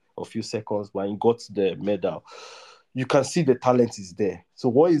minutes or few seconds, but he got the medal. You can see the talent is there. So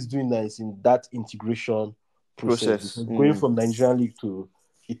what he's doing now is in that integration process. Going from Nigerian league to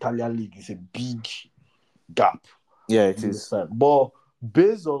Italian league is a big gap. Yeah, it is. But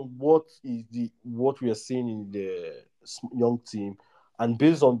based on what we are seeing in the young team, and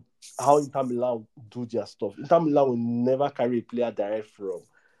based on how Inter Milan do their stuff, Inter Milan will never carry a player direct from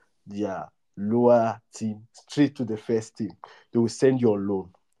their lower team straight to the first team. They will send you on loan.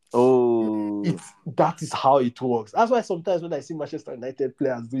 That is how it works. That's why sometimes when I see Manchester United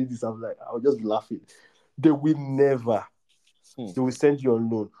players doing this, I'm like, I'll just be laughing. They will never. They will send you on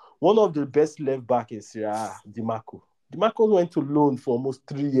loan. One of the best left back in Serie A, Di Marco. Di Marco went to loan for almost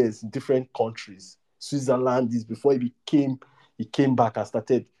 3 years in different countries. Switzerland is before he came back and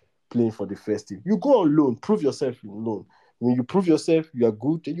started playing for the first team. You go on loan, prove yourself in loan. When you prove yourself, you are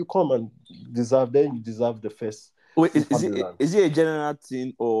good, then you come and deserve the first. Wait, is it a general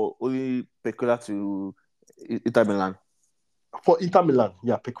thing or only peculiar to Inter Milan? For Inter Milan,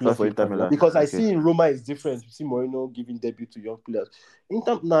 yeah, peculiar for Inter Milan. Because I see in Roma it's different. You see Mourinho giving debut to young players.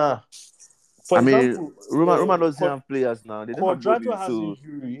 For example, Roma doesn't have players now. They don't have has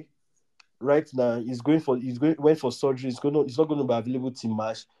injury right now. Went for surgery. It's not going to be available till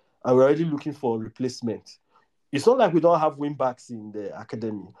March, and we're already looking for a replacement. It's not like we don't have wing backs in the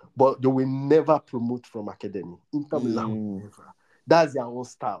academy, but they will never promote from academy. Inter Milan will never. That's their own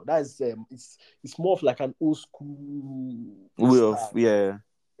style. That's it's more of like an old school way of yeah.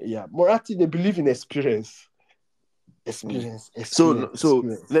 Moratti, they believe in experience. So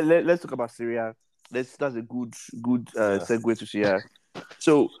let's talk about Serie A. That's a good segue to Serie A.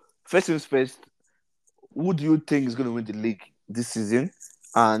 So first things first, who do you think is going to win the league this season,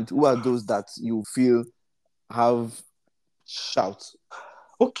 and who are those that you feel have shout?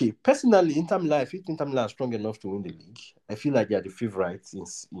 Okay, personally, Inter Milan, I feel Inter Milan are strong enough to win the league. I feel like they are the favourites in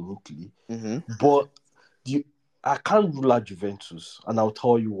Italy. Mm-hmm. But the, I can't rule out Juventus, and I'll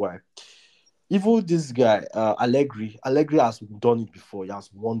tell you why. Even this guy, Allegri has done it before. He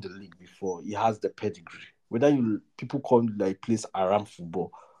has won the league before. He has the pedigree. Whether you people call it like plays around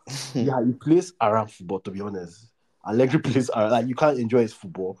football, yeah, he plays around football. To be honest, Allegri plays around. Like you can't enjoy his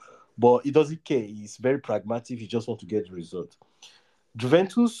football, but he doesn't care. He's very pragmatic. He just want to get the result.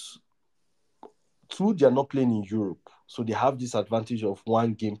 Juventus, too, they are not playing in Europe, so they have this advantage of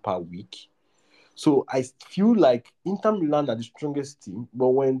one game per week. So I feel like Inter Milan are the strongest team, but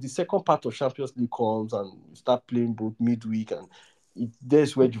when the second part of Champions League comes and you start playing both midweek, and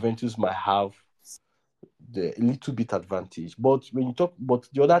there's where Juventus might have the a little bit advantage. But when you talk, but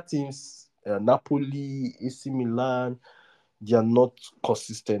the other teams, Napoli, AC Milan, they are not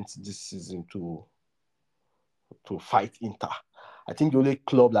consistent this season to fight Inter. I think the only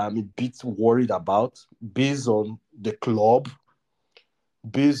club that I'm a bit worried about, based on the club,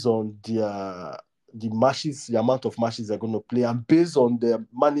 based on the matches, the amount of matches they're going to play, and based on the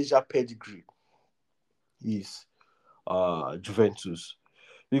manager pedigree, is Juventus.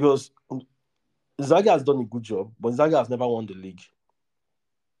 Because Zaga has done a good job, but Zaga has never won the league.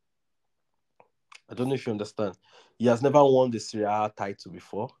 I don't know if you understand. He has never won the Serie A title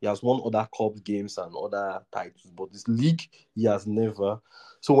before. He has won other cup games and other titles, but this league he has never.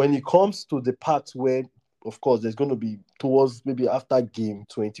 So when it comes to the part where, of course, there's going to be towards maybe after game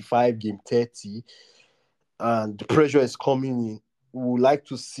 25, game 30, and the pressure is coming in, we would like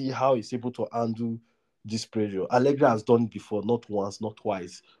to see how he's able to handle this pressure. Allegri has done it before, not once, not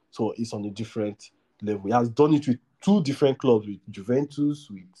twice. So it's on a different level. He has done it with two different clubs, with Juventus,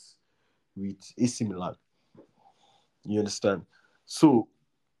 with AC Milan. You understand? So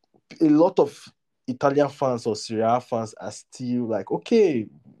a lot of Italian fans or Serie A fans are still like, okay,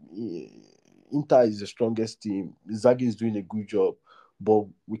 Inter is the strongest team. Zaghi is doing a good job, but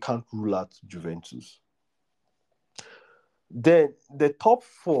we can't rule out Juventus. Then the top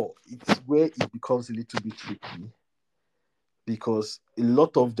four, it's where it becomes a little bit tricky because a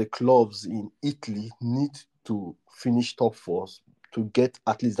lot of the clubs in Italy need to finish top fours to get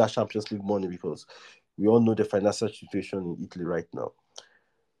at least that Champions League money, because we all know the financial situation in Italy right now.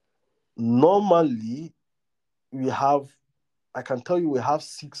 Normally, I can tell you, we have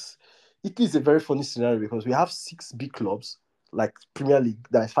six. Italy is a very funny scenario because we have six big clubs, like Premier League,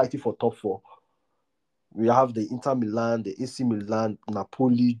 that is fighting for top four. We have the Inter Milan, the AC Milan,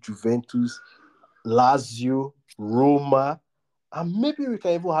 Napoli, Juventus, Lazio, Roma, and maybe we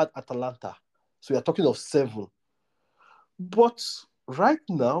can even add Atalanta. So we are talking of seven. But right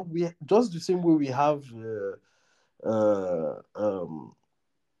now, we just the same way we have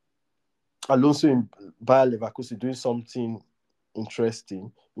Alonso in Bayer Leverkusen doing something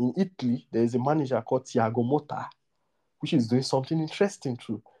interesting. In Italy, there is a manager called Thiago Motta, which is doing something interesting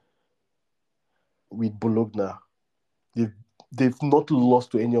too with Bologna. They've not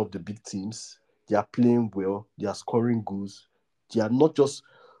lost to any of the big teams. They are playing well. They are scoring goals. They are not just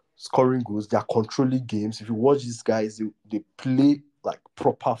scoring goals. They are controlling games. If you watch these guys, they play like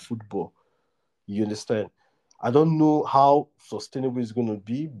proper football. You understand? I don't know how sustainable it's going to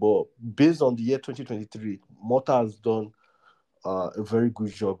be, but based on the year 2023, Motta has done a very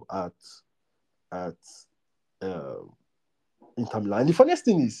good job at uh, Inter Milan. And the funniest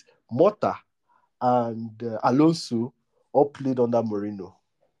thing is, Motta and Alonso all played under Mourinho.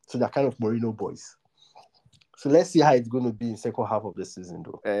 So they're kind of Mourinho boys. So let's see how it's going to be in second half of the season,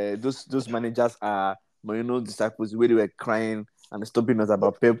 though. Those managers are Mourinho disciples, where they were crying and stopping us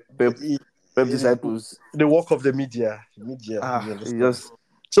about Pep disciples. The work of the media. You Just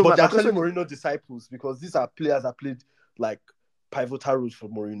so but my they're actually question Mourinho disciples, because these are players that played like pivotal roles for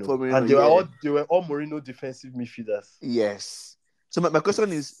Mourinho. For Mourinho, and they were all Mourinho defensive midfielders. Yes. So my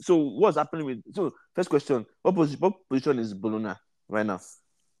question is, so what's happening with? So first question, what position is Bologna right now?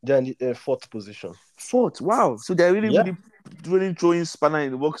 They're in the fourth position. Fourth, wow! So they're really throwing spanner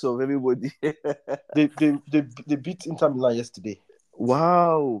in the works of everybody. they beat Inter Milan yesterday.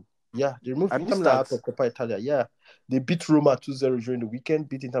 Wow! Yeah, they removed Inter Milan out of Coppa Italia. Yeah, they beat Roma 2-0 during the weekend.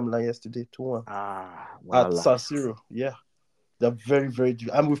 Beat Inter Milan yesterday 2-1. Wow. At San Siro. Yeah, they're very, very good.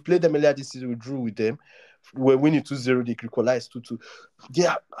 And we've played them earlier this season. We drew with them. We're winning 2-0. They equalized 2-2.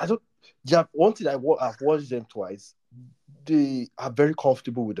 Yeah, one thing I've watched them twice. They are very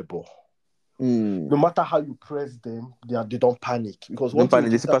comfortable with the ball. No matter how you press them, they don't panic, because one thing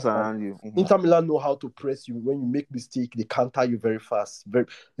they pass around you. Inter Milan know how to press you. When you make mistake, they counter you very fast.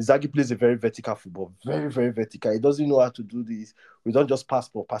 Inzaghi plays a very vertical football, very, very vertical. He doesn't know how to do this. We don't just pass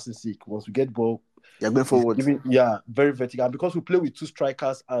for passing sake. Once we get ball, You're going forward. Very vertical. And because we play with 2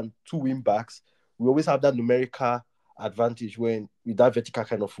 strikers and 2 wing backs, we always have that numerical advantage with that vertical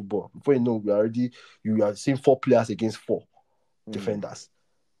kind of football. Before you know, you are seeing 4 players against 4 defenders.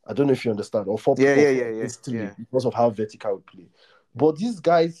 I don't know if you understand. Or 4 people against 3 because of how vertical we play. But these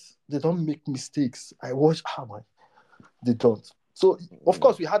guys, they don't make mistakes. I watch they don't. So of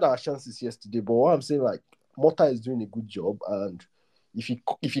course we had our chances yesterday, but what I'm saying, like, Mota is doing a good job, and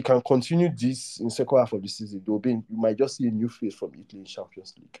if he can continue this in second half of the season, you might just see a new face from Italy in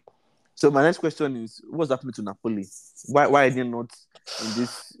Champions League. So my next question is, what's happening to Napoli? Why are they not in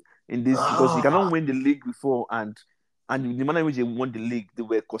this? Because you cannot win the league before, and the manner in which they won the league, they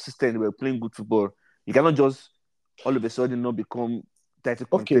were consistent, they were playing good football. You cannot just all of a sudden not become title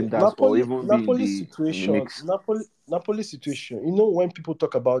contenders or even Napoli be in the mix. Napoli situation. You know, when people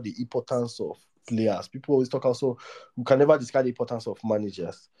talk about the importance of players, people always talk also, we can never discard the importance of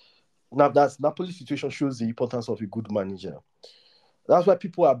managers. Now, that's Napoli situation shows the importance of a good manager. That's why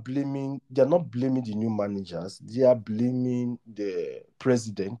people are blaming. They're not blaming the new managers. They are blaming the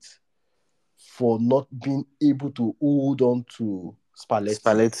president for not being able to hold on to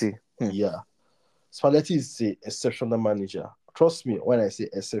Spalletti. Yeah. Spalletti is an exceptional manager. Trust me when I say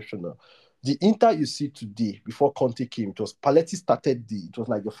exceptional. The Inter you see today, before Conte came, it was Spalletti started it was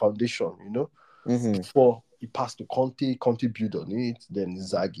like the foundation, you know? Before he passed to Conte built on it, then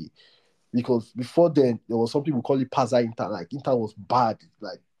Inzaghi. Because before then, there was something we call it Pazza Inter. Like, Inter was bad.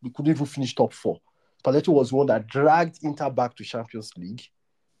 Like, we couldn't even finish top 4. Spalletti was the one that dragged Inter back to Champions League.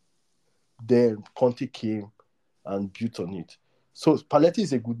 Then Conte came and built on it. So Spalletti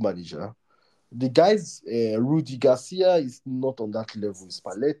is a good manager. The guys, Rudy Garcia is not on that level.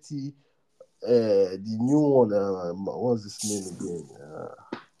 Spalletti, the new one, what's his name again?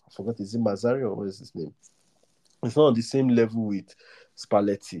 I forgot. Is it Mazzari or what is his name? It's not on the same level with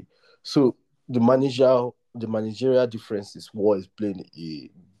Spalletti. So the managerial difference is what is playing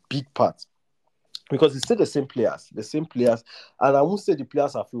a big part. Because it's still the same players. And I won't say the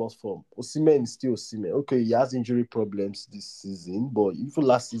players have lost form. Osimhen is still Osimhen. Okay, he has injury problems this season, but even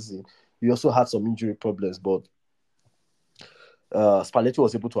last season, he also had some injury problems. But Spalletti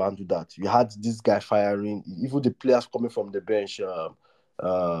was able to handle that. You had this guy firing, even the players coming from the bench,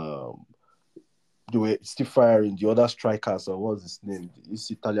 they were still firing. The other strikers, or what's his name?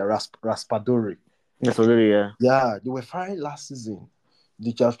 It's Italian, Raspadori. Yeah, they were firing last season.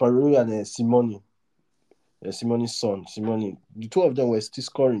 The Raspadori and Simone. Simone's son, Simone. The 2 of them were still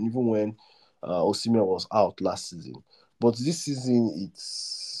scoring even when Osimhen was out last season. But this season,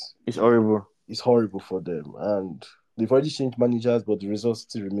 it's horrible. It's horrible for them. And they've already changed managers, but the result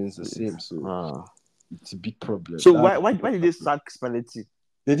still remains the same. So it's a big problem. So why did they sack Spalletti?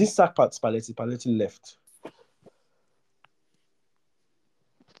 They didn't sack Spalletti. Spalletti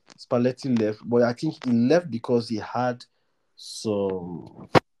left. But I think he left because he had some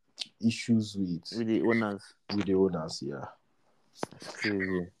issues with the owners. Yeah. That's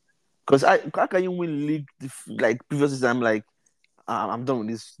crazy. Because how can you win league like previous season? I'm like, I'm done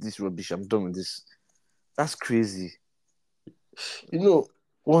with this rubbish. I'm done with this. That's crazy. You know,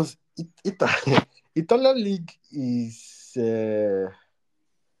 once Italian league is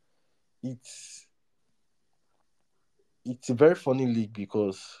it's a very funny league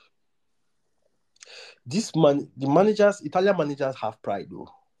because Italian managers have pride though.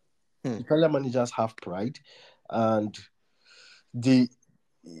 Italian managers have pride, and they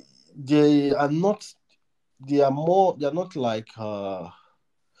are not. They are not like. I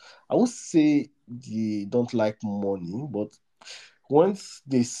would say they don't like money, but once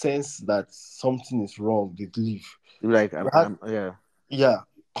they sense that something is wrong, they leave. Like, yeah.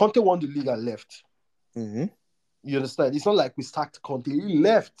 Conte won the league and left. Mm-hmm. You understand? It's not like we sacked Conte. He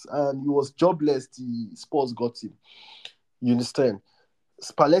left and he was jobless. The Spurs got him. You understand?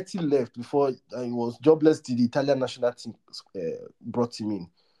 Spalletti left before and he was jobless. The Italian national team brought him in.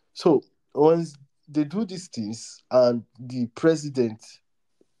 So once they do these things and the president,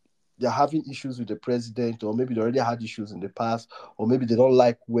 they're having issues with the president, or maybe they already had issues in the past, or maybe they don't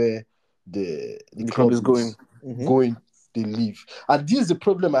like where the club is going. They leave. And this is the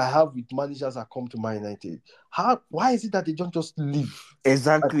problem I have with managers that come to Man United. Why is it that they don't just leave?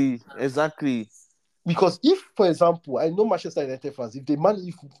 Exactly. Because if, for example, I know Manchester United fans, if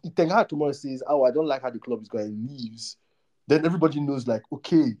Ten Hag tomorrow says, "Oh, I don't like how the club is going," and leaves, then everybody knows, like,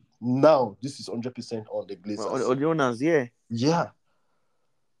 okay, now this is 100% on the Glazers. Or the owners, yeah. Yeah.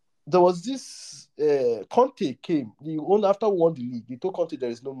 There was this Conte came. The owner, after we won the league, they told Conte there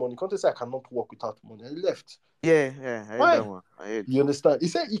is no money. Conte said, "I cannot work without money," and he left. Yeah, I heard that one. You understand? He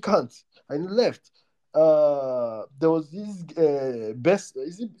said he can't, and he left. there was this best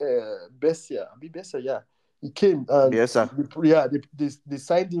is it Bessia? I mean Bessia, yeah. He came and Yes, sir. they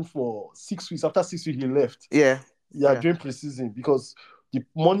signed him for 6 weeks. After 6 weeks, he left. Yeah. Yeah, during preseason because the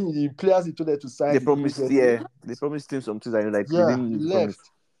money the players he told them to sign. They promised him something that like they Yeah, he didn't promise.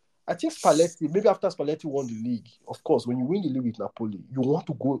 left. I think Spalletti, maybe after Spalletti won the league, of course, when you win the league with Napoli, you want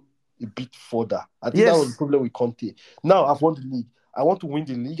to go a bit further. I think that was the problem with Conte. Now I've won the league. I want to win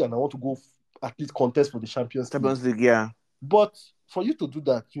the league and I want to go at least contest for the Champions League, yeah. But for you to do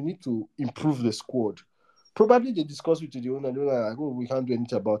that, you need to improve the squad. Probably they discuss with the owner and they're like, oh, we can't do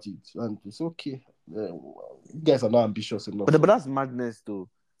anything about it. And it's okay. You guys are not ambitious enough. But that's madness, though.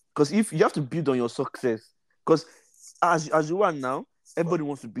 Because if you have to build on your success, because as you are now, everybody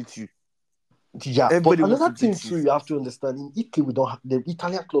wants to beat you. Yeah, everybody but another thing too, you have to understand, in Italy, we don't have, the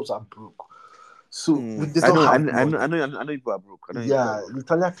Italian clubs are broke. So they don't have money. I know people are broke. The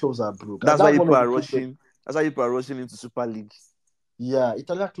Italian clubs are broke. That's why people are rushing. That's why people are rushing into Super League. Yeah,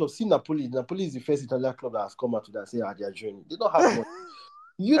 Italian clubs. See Napoli. Napoli is the first Italian club that has come out to that and say they are joining. They don't have money.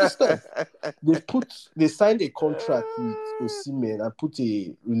 You understand? They signed a contract with Osimhen and put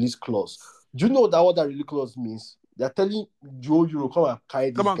a release clause. Do you know what that release clause means? They're telling Joe Euro, come and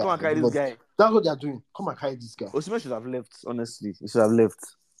carry this guy. Come and carry this guy. That's what they're doing. Come and carry this guy. Osimhen should have left, honestly. He should have left.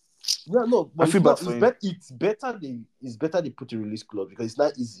 Yeah, no, but it's better they put a release clause because it's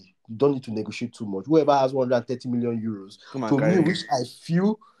not easy. You don't need to negotiate too much. Whoever has 130 million euros, to me, which I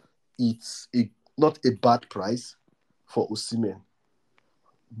feel it's not a bad price for Osimhen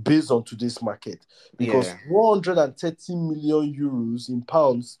based on today's market. Because 130 million euros in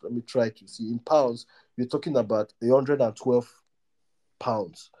pounds, let me try to see, in pounds, you're talking about 112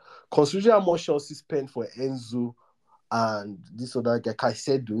 pounds. Considering how much Chelsea spent for Enzo and this other guy,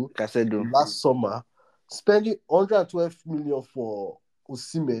 Caicedo, last summer, spending 112 million for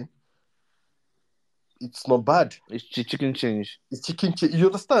Osimhen, it's not bad. It's chicken change. You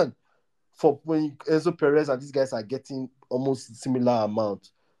understand? For when Enzo Perez and these guys are getting almost similar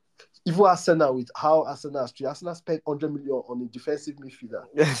amount. Even Arsenal, with how Arsenal spent 100 million on a defensive midfielder.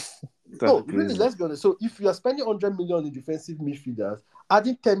 Yes. No, really, let's be honest. So if you are spending 100 million on defensive midfielders,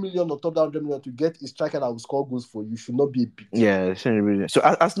 adding 10 million on top of that 100 million to get a striker that will score goals for you should not be a big deal. Yeah, it shouldn't be. So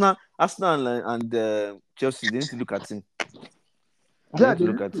Arsenal and Chelsea, they need to look at him. They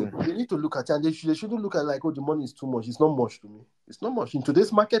need to look at it, and they shouldn't look at like, oh, the money is too much. It's not much to me. It's not much in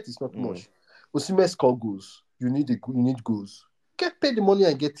today's market. It's not much. Osimhen score goals. You need goals. Get paid the money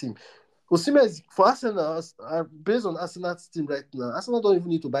and get him. Osimhen is for Arsenal, based on Arsenal's team right now. Arsenal don't even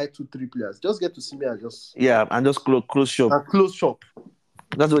need to buy 2-3 players. Just get Osimhen and just close shop. And close shop.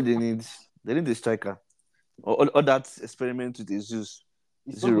 That's what they need. They need a striker. Or that experiment with Jesus.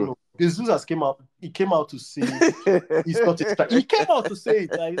 Zero. Jesus has came out. He came out to say he's not a striker. He came out to say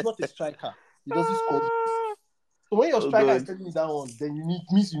that he's not a striker. He doesn't score. So when your striker is telling you that one, then you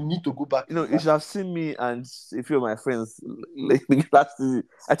need to go back. You should have seen me and a few of my friends like last season.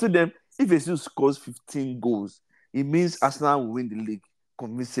 I told them if Jesus scores 15 goals, it means Arsenal will win the league,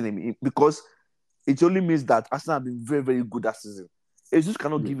 convincing him because it only means that Arsenal have been very, very good that season. Jesus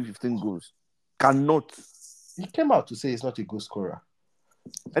cannot give you 15 goals. Cannot. He came out to say he's not a goal scorer.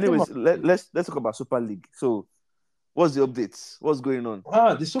 Anyways, let's talk about Super League. So, what's the updates? What's going on?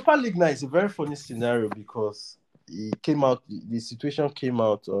 The Super League now is a very funny scenario because it came out. The situation came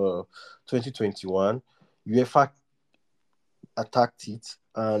out 2021. UEFA attacked it,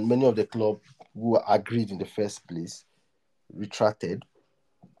 and many of the clubs who agreed in the first place retracted.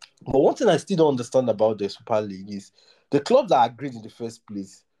 But one thing I still don't understand about the Super League is the clubs that agreed in the first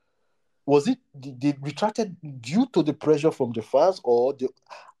place. Was it they retracted due to the pressure from the fans, or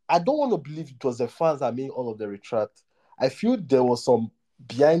I don't want to believe it was the fans that made all of the retract. I feel there was some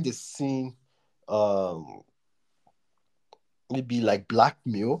behind the scene, maybe like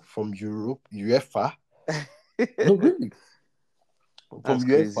blackmail from UEFA. No, really, from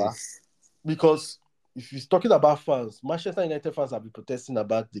UEFA, because if you're talking about fans, Manchester United fans have been protesting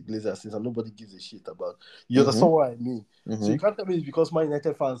about the Glazers since and nobody gives a shit about. You understand what I mean? Mm-hmm. So you can't tell me it's because Man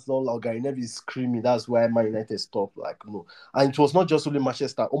United fans don't like Gary Neville is screaming. That's why Man United stopped. Like no, and it was not just only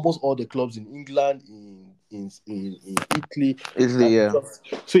Manchester. Almost all the clubs in England, in Italy. Yeah.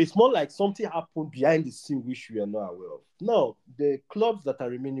 So it's more like something happened behind the scene which we are not aware of. No, the clubs that are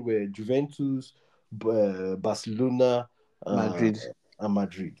remaining were Juventus, Barcelona, Madrid, and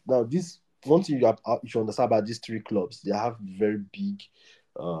Madrid. Now this. One thing you should understand about these three clubs, they have very big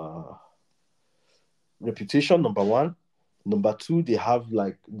reputation, number one. Number two, they have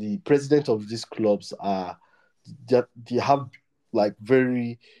like the president of these clubs they have like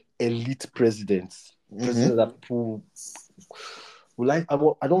very elite presidents. Mm-hmm. Presidents that people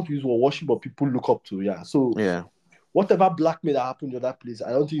I don't use word worship, but people look up to. Yeah. So Yeah. whatever blackmail that happened in that place,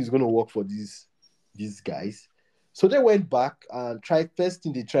 I don't think it's going to work for these guys. So they went back and tried. First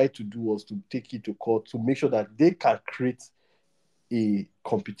thing they tried to do was to take it to court to make sure that they can create a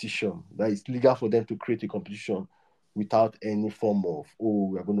competition that is legal for them to create a competition without any form of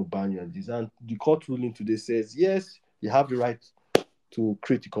we're going to ban you and this. And the court ruling today says yes, you have the right to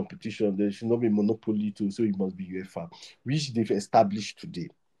create a competition. There should not be monopoly to, so it must be UEFA, which they've established today.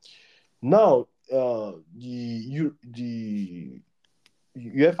 Now, the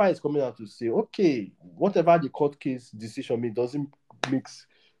UEFA is coming out to say, okay, whatever the court case decision made doesn't make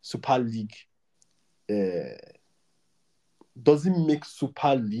Super League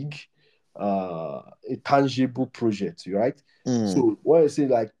a tangible project, right? So what I say,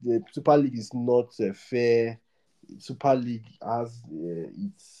 like the Super League is not fair. Super League has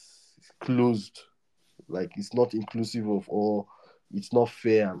it's closed, like it's not inclusive of all, it's not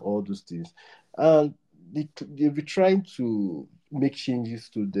fair and all those things. And they'll be trying to make changes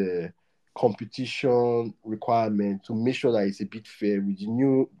to the competition requirement to make sure that it's a bit fair with the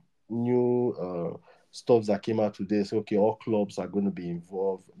new stuff that came out today. So okay, all clubs are going to be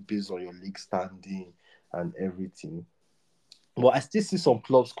involved based on your league standing and everything. But I still see some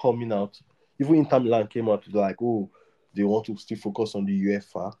clubs coming out. Even Inter Milan came out like, oh, they want to still focus on the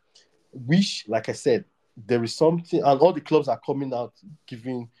UEFA, which, like I said, there is something, and all the clubs are coming out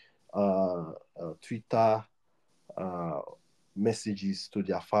giving Twitter messages to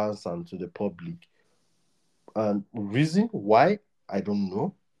their fans and to the public. And reason why, I don't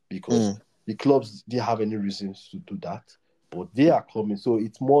know, because the clubs didn't have any reasons to do that, but they are coming. So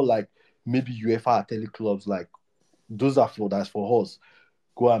it's more like maybe UEFA are telling clubs like, that's for us.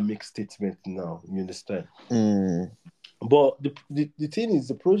 Go and make statement now. You understand? But the thing is,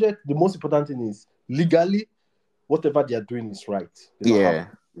 the project, the most important thing is legally, whatever they are doing is right. They don't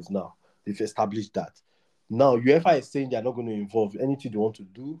have to now. They've established that. Now, UEFA is saying they're not going to involve anything they want to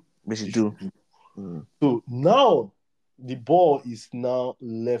do. They should do. So now, the ball is now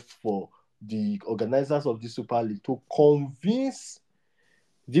left for the organizers of the Super League to convince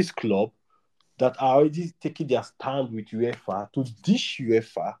this club that are already taking their stand with UEFA to dish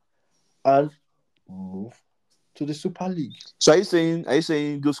UEFA and move to the Super League. So are you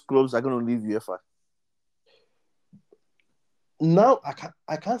saying those clubs are going to leave UEFA? Now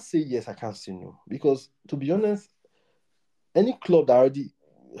I can't say yes, I can't say no, because to be honest, any club that already,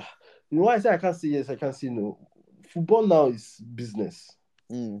 you know why I say I can't say yes, I can't say no. Football now is business.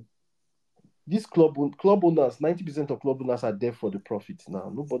 These club owners, 90% of club owners are there for the profit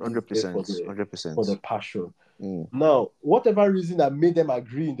now. Nobody is there 100%. For the passion. Now, whatever reason that made them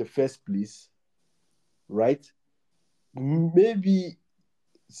agree in the first place, right? Maybe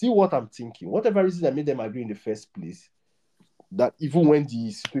see what I'm thinking. Whatever reason that made them agree in the first place, that even when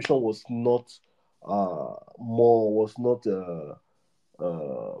the situation was not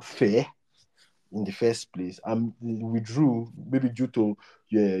fair in the first place, and withdrew maybe due to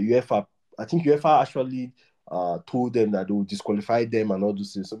UEFA. I think UEFA actually told them that they would disqualify them and all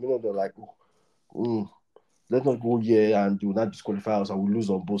those things. So many of them like, let's not go here and do not disqualify us and we lose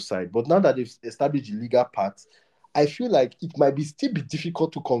on both sides. But now that they've established the legal part, I feel like it might still be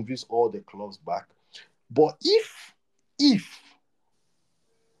difficult to convince all the clubs back. But if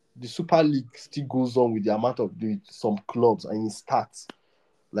the Super League still goes on with the amount of some clubs and it starts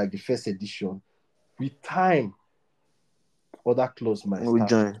like the first edition, with time, other clubs might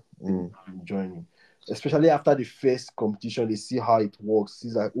start joining. Especially after the first competition, they see how it works.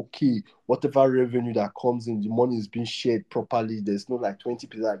 It's like, okay, whatever revenue that comes in, the money is being shared properly. There's no like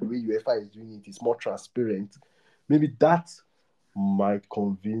 20%, like the way UEFA is doing it. It's more transparent. Maybe that might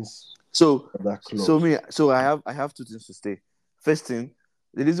convince other clubs. So I have two things to say. First thing,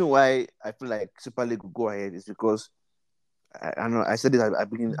 the reason why I feel like Super League will go ahead is because I know I said it at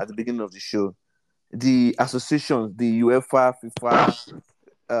the beginning of the show. The associations, the UEFA, FIFA,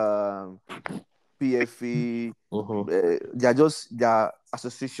 PFA, they are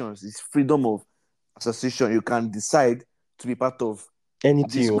associations. It's freedom of association. You can decide to be part of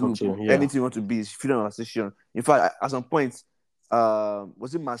anything you want to. Anything you want to be is freedom of association. In fact, at some point,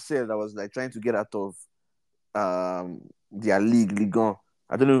 was it Marcel that was like trying to get out of their Ligue 1?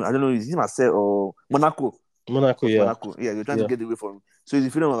 I don't know. Is it Marcel or Monaco? Monaco. Yeah, you're trying to get away from. So it's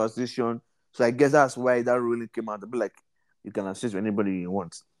the freedom of association. So I guess that's why that ruling came out. They'll be like, you can associate with anybody you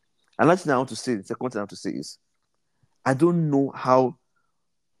want. Another thing I want to say, the second thing I want to say is, I don't know how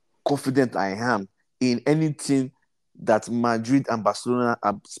confident I am in anything that Madrid and Barcelona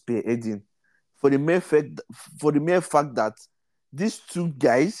are spearheading. For the mere fact that these two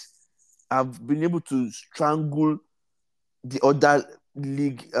guys have been able to strangle the other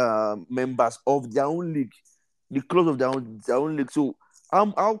league members of their own league, the clubs of their own league. So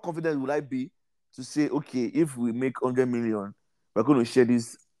how confident would I be to say, okay, if we make 100 million, we're going to share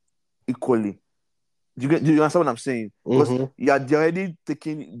this equally? Do you understand what I'm saying? Because Mm-hmm. they're already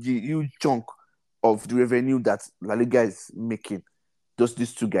taking the huge chunk of the revenue that La Liga is making, just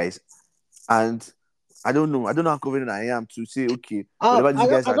these two guys. And I don't know. I don't know how confident I am to say, okay, whatever these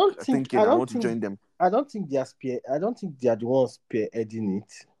guys I are don't think thinking, I want to join them. I don't think I don't think they are the ones spearheading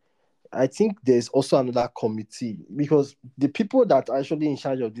it. I think there's also another committee because the people that are actually in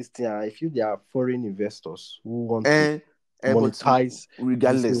charge of this thing, I feel they are foreign investors who want to And but monetize this whole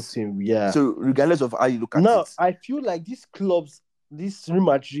regardless, thing. Yeah. so regardless of how you look at Now it, I feel like these clubs, this Real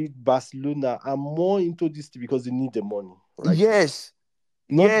Madrid, Barcelona, are more into this because they need the money. Like yes,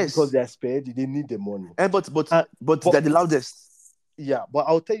 not because yes, they are spared, they need the money. and but Uh, but but they're the loudest. yeah, but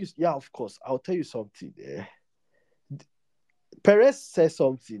I'll tell you, yeah, of course, I'll tell you something. Perez said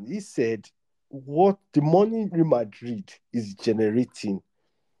something. He said, "What the money Real Madrid is generating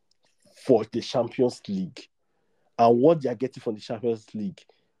for the Champions League and what they are getting from the Champions League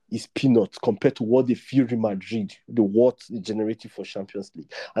is peanuts compared to what they feel Real Madrid, the what they generating for Champions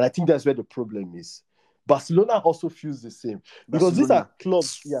League." And I think that's where the problem is. Barcelona also feels the same because these are Barcelona,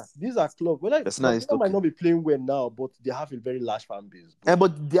 clubs. Yeah, these are clubs. Well, Barcelona is Barcelona might talking. not be playing well now, but they have a very large fan base, bro. And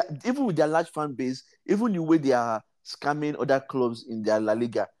but even with their large fan base, even the way they are scamming other clubs in their La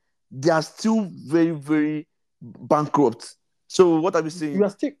Liga, they are still very, very bankrupt. So what are we We saying? are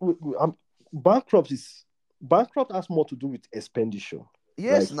still bankrupt is bankrupt has more to do with expenditure. Like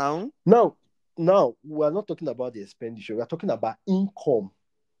Yes, now. now, now we are not talking about the expenditure. We are talking about income.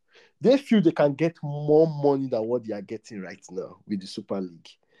 They feel they can get more money than what they are getting right now with the Super League.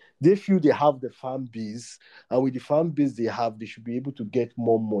 They feel they have the fan base, and with the fan base they have, they should be able to get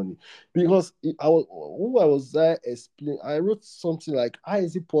more money. Because I was there explain, I wrote something like, "How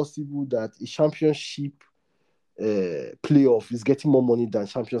is it possible that a championship playoff is getting more money than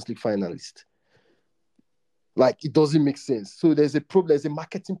Champions League finalist?" Like it doesn't make sense. So there's a problem. There's a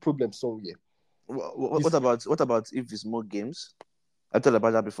marketing problem somewhere. What It's about if it's more games? I thought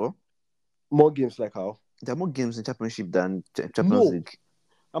about that before. more games like how? There are more games in Championship than Champions No, League.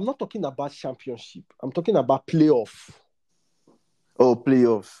 I'm not talking about championship. I'm talking about playoff. Oh,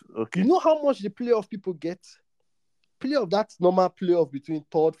 playoff. You Okay. know how much the playoff people get? Playoff, that's normal playoff between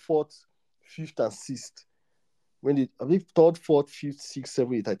third, fourth, fifth, and sixth. When they, I believe third, fourth, fifth, sixth,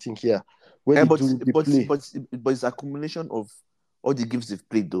 seventh, eighth, I think, yeah. When And they but do the but play. but it's accumulation of all the games they've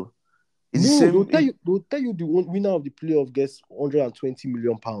played though. It's the No, same. they'll tell you the winner of the playoff gets £120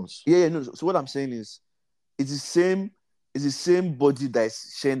 million. Yeah, no. So what I'm saying is, it's the same. It's the same body that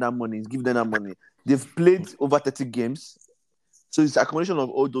is sharing that money. It's giving them that money. They've played over 30 games, so it's accumulation of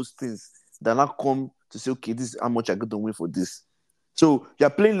all those things that now come to say, okay, this is how much I got to win for this. So you're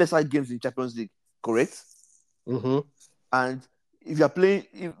playing lesser games in Champions League, correct? Mm-hmm. And if you're playing,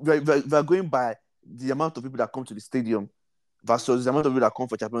 if you're going by the amount of people that come to the stadium versus the amount of people that come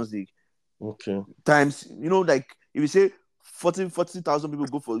for Champions League, Okay. times, like if you say 40,000 people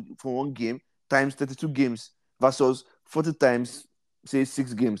go for one game times 32 games versus 40 times, say,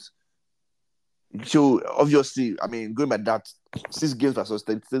 6 games. So obviously, I mean, going by that, 6 games versus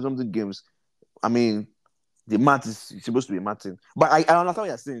 30 something games, I mean, the math is supposed to be mathing. But I understand what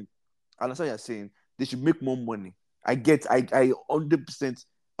you're saying. I understand what you're saying. They should make more money. I 100%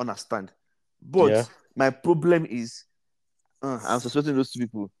 understand. Yeah. But my problem is, I'm suspecting those two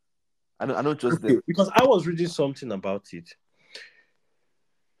people. I don't trust Okay. them. Because I was reading something about it.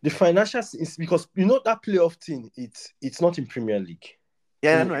 The financial is because you know that playoff thing, it's not in Premier League.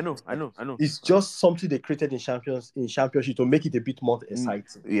 Yeah, I In, know, I know, I know, I know. it's just something they created in championship to make it a bit more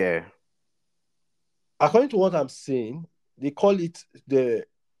exciting. Yeah. According to what I'm saying, they call it the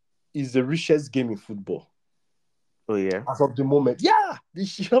richest game in football Oh yeah. as of the moment. Yeah, the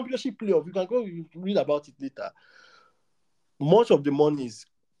championship playoff. You can go read about it later. Much of the money is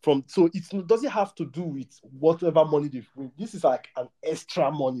from, so it doesn't have to do with whatever money they win. This is like an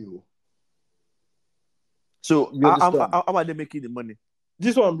extra money. So You how, understand? how are they making the money?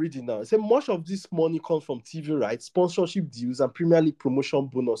 This is what I'm reading now. Say much of this money comes from TV rights, sponsorship deals, and Premier League promotion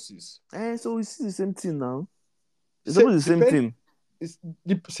bonuses. So it's the same thing now. It's Say, almost the same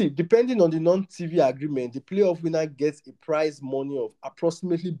thing. depending on the non-TV agreement, the playoff winner gets a prize money of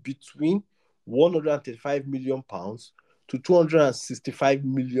approximately between £135 million to £265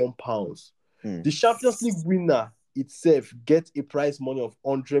 million. Hmm. The Champions League winner itself gets a prize money of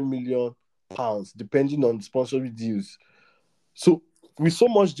 £100 million, depending on the sponsorship deals. So, with so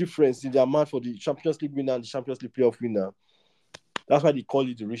much difference in the amount for the Champions League winner and the Champions League playoff winner, that's why they call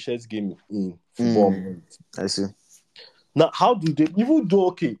it the richest game in football. I see. Now, how do they even do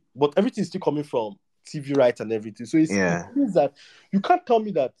okay? But everything is still coming from TV rights and everything. So it Yeah. means that you can't tell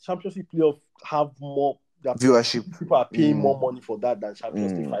me that Champions League playoff have more. Viewership. People are paying more money for that than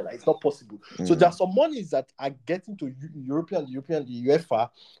Champions League final. It's not possible. So there are some monies that are getting to the UEFA,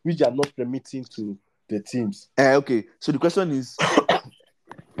 which they are not permitting to the teams. Okay. So the question is,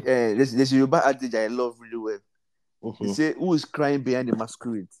 there's a Yoruba adage I love really well. They say, who is crying behind the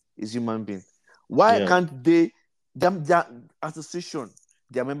masquerade is human being. Why can't they, their association,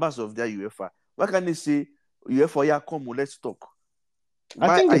 they are members of their UEFA, why can't they say, UEFA, yeah, come, let's talk?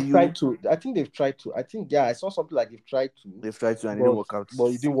 I think they've tried to. I think, I saw something like they've tried to. And it didn't work out. But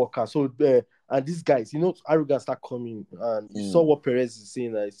it didn't work out. So, and these guys, arrogance start coming. And you saw what Perez is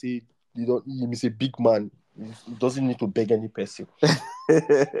saying. I say, he's a big man. He doesn't need to beg any person.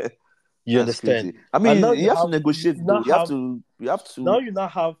 You understand? Crazy. I mean, you have to negotiate. You have to. Now you now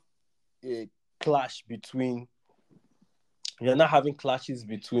have a clash between. You're not having clashes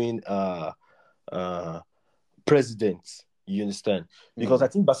between presidents. You understand? Because I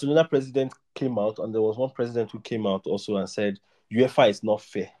think Barcelona president came out, and there was one president who came out also and said UEFA is not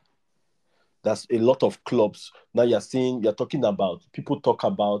fair. That's a lot of clubs. Now you're talking about, people talk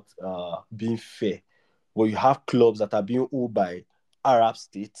about being fair, where you have clubs that are being owned by Arab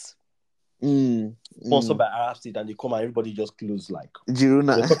states, sponsored by Arab states, and they come and everybody just close like.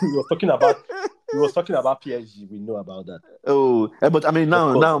 Girona. He was talking about PSG. We know about that. Oh, but I mean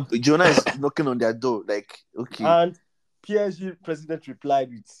now Girona is knocking on their door. Like, okay. And PSG president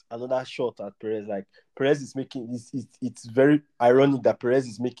replied with another shot at Perez. Like, Perez is making it's very ironic that Perez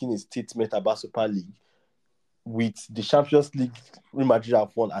is making a statement about Super League with the Champions League Real Madrid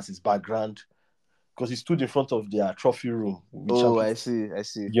have won as his background, because he stood in front of their trophy room. I see.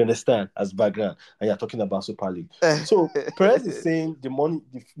 You understand? As background, and you're talking about Super League. So Perez is saying the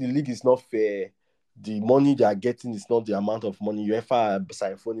league is not fair. The money they are getting is not the amount of money. UEFA are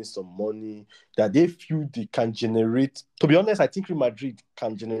siphoning some money that they feel they can generate. To be honest, I think Real Madrid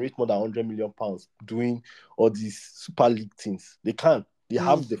can generate more than £100 million doing all these Super League things. They can. They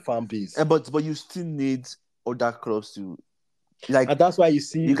have the fan base. But you still need other clubs to, like. And that's why you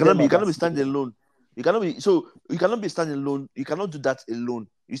see you cannot be standing alone. You cannot be standing alone. You cannot do that alone.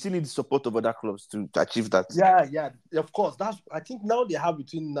 You still need the support of other clubs to achieve that. Yeah, of course. I think now they have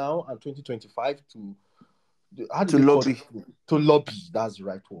between now and 2025 to lobby. To lobby, that's the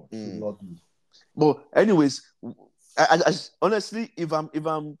right word. To lobby. But anyways, I honestly, if I'm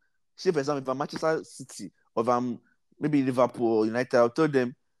say for example, if I'm Manchester City, or if I'm maybe Liverpool or United, I'll tell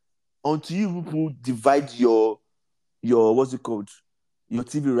them, until you people divide your what's it called, your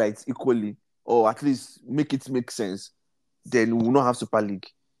TV rights equally, or at least make it make sense, then we will not have Super League.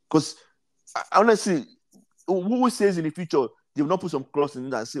 Because honestly, who says in the future they will not put some clause in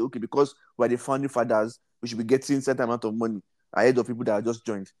it and say, okay, because we're the founding fathers, we should be getting a certain amount of money ahead of people that are just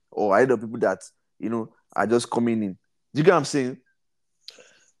joined, or ahead of people that are just coming in. Do you get what I'm saying?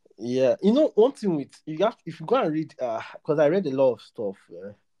 Yeah, one thing with if you go and read, because I read a lot of stuff.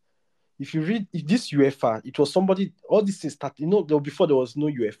 If you read this UEFA, it was somebody, all these things started, before there was no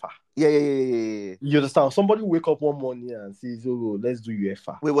UEFA. Yeah. You understand? Somebody wake up one morning and says, oh, let's do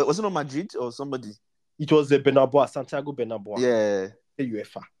UEFA. Wait, was it not Madrid or somebody? It was Santiago Bernabeu. Yeah.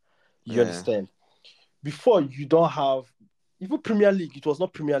 UEFA. You understand? Before, you don't have, even Premier League, it was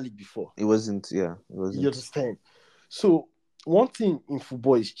not Premier League before. It wasn't. You understand? So, one thing in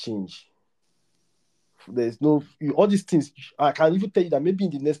football is change. There's no all these things. I can even tell you that maybe in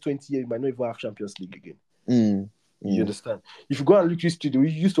the next 20 years, you might not even have Champions League again. You understand? If you go and look history,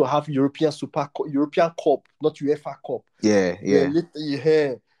 we used to have European Cup, not UEFA Cup.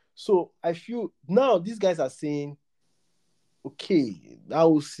 Yeah. So I feel now these guys are saying, okay, that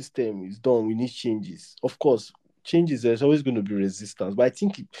whole system is done. We need changes. Of course, changes, there's always going to be resistance, but I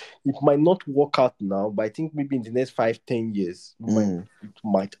think it might not work out now, but I think maybe in the next 5-10 years it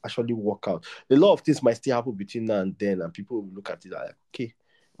might actually work out. A lot of things might still happen between now and then, and people will look at it like, okay,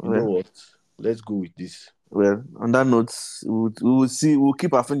 you know what, let's go with this. Well, on that note, we'll see. We'll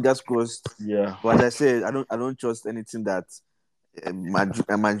keep our fingers crossed. Yeah, but as I said, I don't trust anything that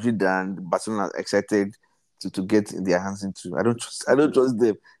Madrid and Barcelona are excited to get in their hands into. I don't trust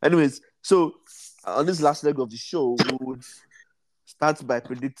them. Anyways, so on this last leg of the show, we would start by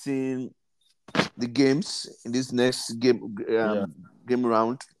predicting the games in this next game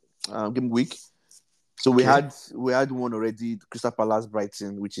week. So we had one already, Crystal Palace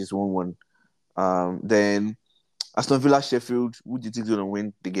Brighton, which is 1-1. Then Aston Villa Sheffield. Who do you think is going to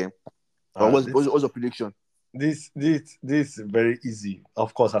win the game? What's your prediction? This is very easy.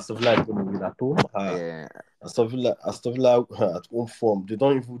 Of course, Aston Villa is going to win at home. Aston Villa at home form. They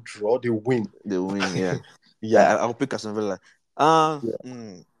don't even draw. They win. Yeah. Yeah. I'll pick Aston Villa. Yeah.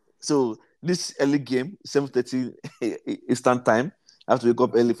 So this early game, 7:30 Eastern time. I have to wake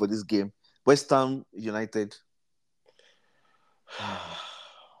up early for this game. West Ham United.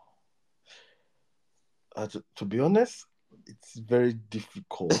 To be honest, it's very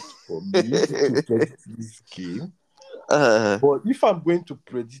difficult for me to predict this game. But if I'm going to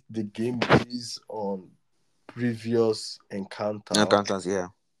predict the game based on previous Accountants, yeah.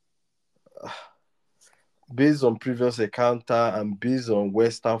 based on previous encounter and based on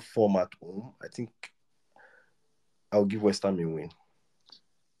West Ham form at home, I think I'll give West Ham a win.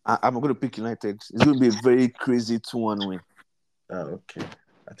 I'm going to pick United. It's going to be a very crazy 2-1 win. Okay.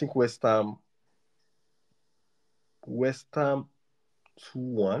 I think West Ham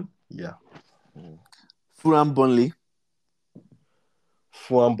 2-1. Yeah. Fulham Burnley.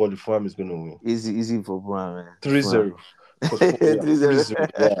 Fulham is going to win. Easy for Fulham. 3-0.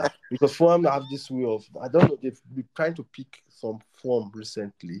 3-0. Yeah. Because Fulham have this way of, I don't know, they've been trying to pick some form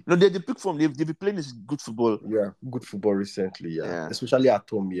recently. No, they pick form. They've been playing this good football. Yeah, good football recently. Yeah. Especially at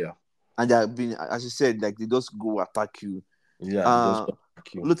home. Yeah. And they have been, as you said, like they just go attack you. Yeah. They just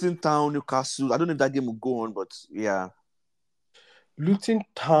attack you. Luton Town, Newcastle. I don't know if that game will go on, but yeah. Luton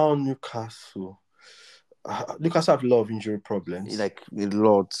Town, Newcastle. Newcastle have a lot of injury problems. Like a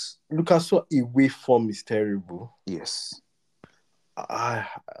lot. Newcastle away form is terrible. Yes.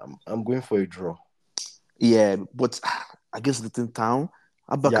 I'm going for a draw. Yeah, but I guess Luton Town.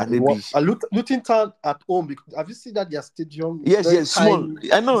 Luton Town at home. Because, have you seen that their stadium? Yes, small.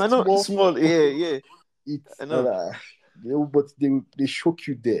 I know. Small. Yeah. I know. But they shock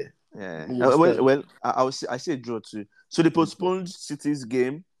you there. Yeah. Well, I say draw too. So they postponed City's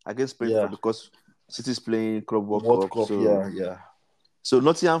game against Brentford because City's playing Club World Cup. So, yeah. So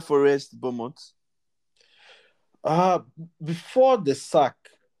Nottingham Forest, Bournemouth. Before the sack,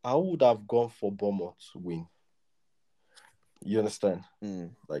 I would have gone for Bournemouth to win. You understand?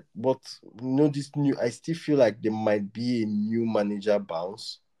 But this new. I still feel like there might be a new manager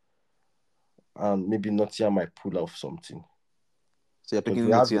bounce, and maybe Nottingham might pull off something. So you're picking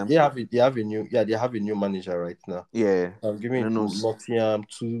Nottingham. They have a new manager right now. Yeah. I'm giving Nottingham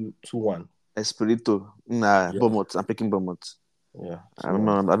 2-1. Espirito. Bournemouth. I'm picking Bournemouth. Yeah. I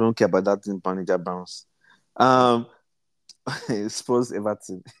don't care about that manager bounce. Spurs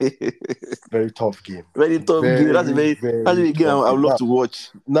Everton. Very tough game. Very tough game. That's a very game I would love to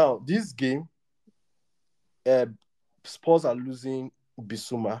watch. Now, this game, Spurs are losing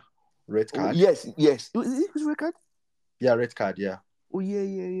Bissouma, red card. Yes. Is it red card? Yeah, red card, yeah. Oh,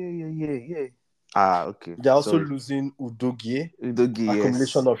 yeah. Okay. They're also losing Udogie.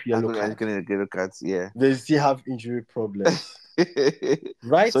 Accumulation of yellow cards. Yeah. They still have injury problems.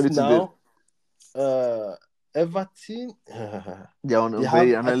 Right now, Everton, they're on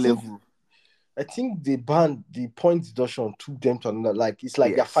another level. I think they banned the point deduction, took them to another. It's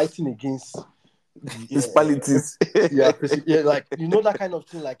like they're fighting against municipalities. Like that kind of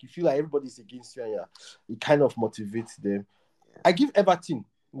thing. Like you feel like everybody's against you, and it kind of motivates them. I give Everton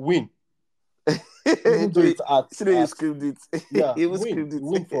win. Even though it's you screamed it. Yeah,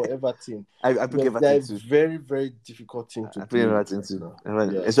 win for Everton. I pick Everton too. Very, very difficult thing to play. Everton too.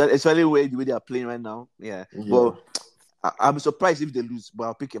 Especially the way they are playing right now. Yeah. But I'll be surprised if they lose, but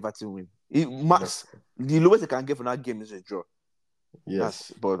I'll pick Everton win. The lowest they can get from that game is a draw.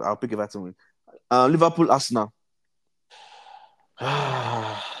 Yes. But I'll pick Everton win. Liverpool Arsenal.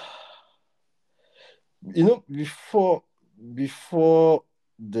 Before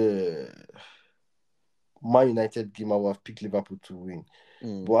the Man United game, I would have picked Liverpool to win.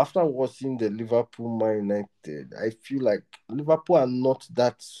 But after watching the Liverpool Man United, I feel like Liverpool are not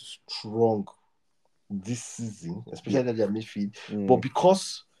that strong this season, especially their midfield. But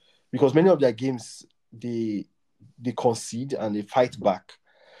because many of their games they concede and they fight back.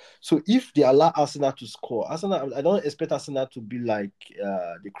 So if they allow Arsenal to score, I don't expect Arsenal to be like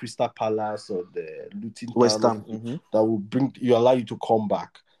the Crystal Palace or the Luton West Ham that will allow you to come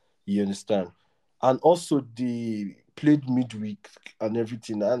back. You understand? And also they played midweek and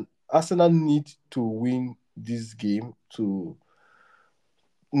everything. And Arsenal need to win this game to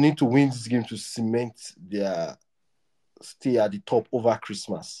cement their stay at the top over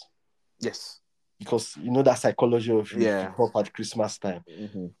Christmas. Yes. Because that psychology of top at Christmas time.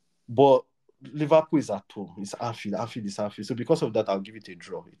 But Liverpool is at home. It's Anfield. Anfield is Anfield. So because of that, I'll give it a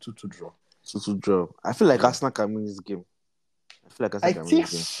draw. A 2-2 draw. 2-2 draw. I feel like Arsenal can win this game. I think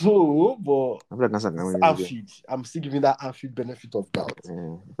so, but I feel like Arsenal can win this game. I'm still giving that Anfield benefit of doubt. Yeah, I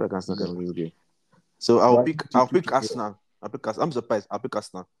feel like Arsenal can win this game. So I'll pick Arsenal. I'm surprised. I'll pick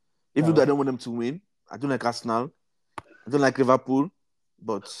Arsenal. Even though I don't want them to win, I don't like Arsenal. I don't like Liverpool.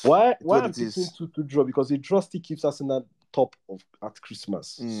 but Why it's what I'm it picking is. 2-2 draw? Because a draw still keeps Arsenal top of at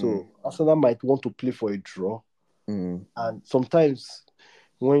Christmas. Mm. So Arsenal might want to play for a draw. Mm. And sometimes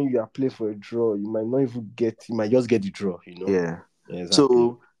when you are playing for a draw, you might not even get, you might just get the draw, you know? Yeah. Exactly.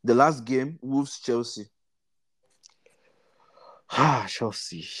 So the last game, Wolves Chelsea.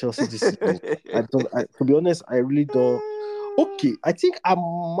 Chelsea this season. To be honest, I really don't. Okay, I think I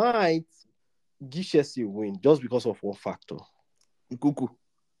might give Chelsea a win just because of one factor. Nkuku,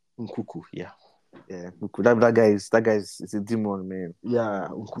 yeah. Yeah, that guy is a demon, man. Yeah,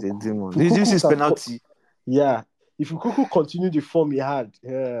 He's a demon. Nkuku This is penalty. Yeah, if Nkuku continue the form he had,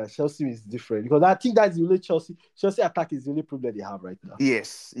 Chelsea is different because I think that's the only Chelsea attack is the only problem they have right now.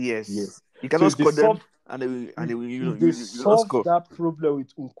 Yes. Yes. You cannot score them, and they will, if they you not solve score. that problem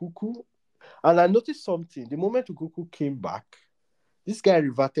with Nkuku, and I noticed something. The moment Nkuku came back, this guy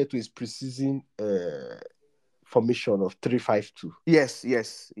reverted to his preseason formation of 3-5-2. Yes.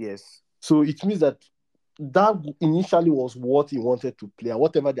 So it means that initially was what he wanted to play, and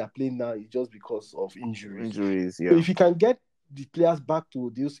whatever they are playing now is just because of injuries. Yeah. So if you can get the players back to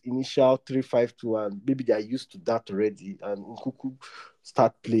this initial 3-5-2, and maybe they are used to that already, and Nkuku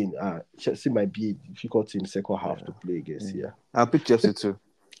start playing, Chelsea might be a difficult in second half to play against. Yeah, I'll pick Chelsea too.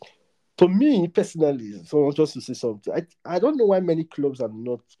 To me personally, so just to say something, I don't know why many clubs are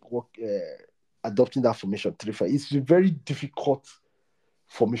not adopting that formation 3-5. It's a very difficult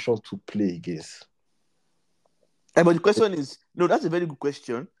formation to play against. But the question is, no, that's a very good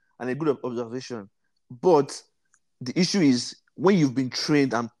question and a good observation. But the issue is when you've been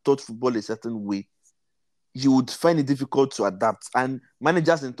trained and taught football a certain way, you would find it difficult to adapt. And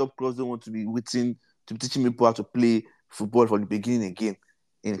managers in top clubs don't want to be waiting to be teaching people how to play football from the beginning again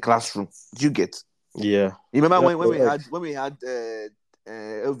in classroom. Do you get? Yeah. You remember when we had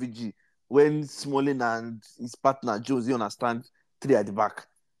LVG, when Smalling and his partner Jones didn't understand 3 at the back.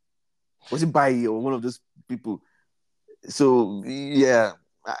 Was it Bailly or one of those people? So yeah,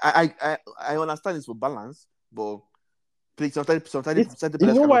 I understand it's for balance, but sometimes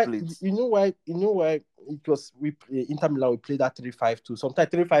you know why it was Inter Milan we played that 3-5-2, sometimes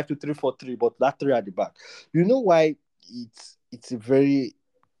 3-5-2, 3-4-3, but that 3 at the back. You know why it's a very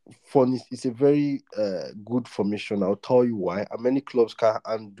funny, it's a very good formation. I'll tell you why. And many clubs can't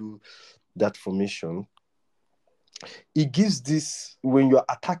undo that formation. It gives this, when you're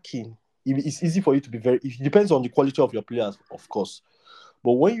attacking, it's easy for you to be it depends on the quality of your players, of course.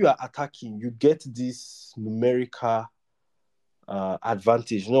 But when you are attacking, you get this numerical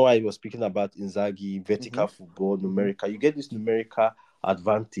advantage. You know why I was speaking about Inzaghi, vertical football, numerical. You get this numerical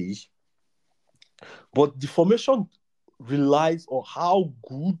advantage. But the formation relies on how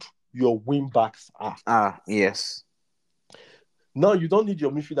good your wing backs are. Yes. Now you don't need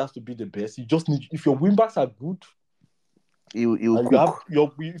your midfielders to be the best. You just need, if your wing backs are good, you cook.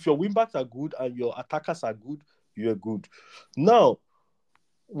 If your wing backs are good and your attackers are good, you're good. Now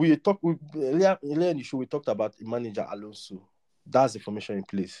we talked earlier in the show. We talked about manager Alonso. That's the formation in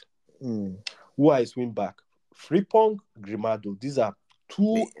place. Who are his wing back? Frimpong, Grimaldo. These are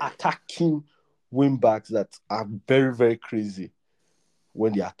 2 attacking wing backs that are very, very crazy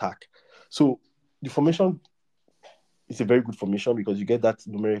when they attack. So the formation is a very good formation because you get that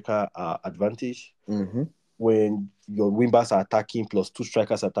numerical advantage. When your wing backs are attacking plus 2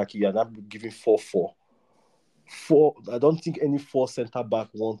 strikers attacking, you are not giving 4-4. I don't think any 4 centre back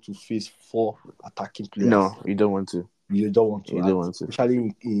want to face 4 attacking players. No, you don't want to. You don't want to.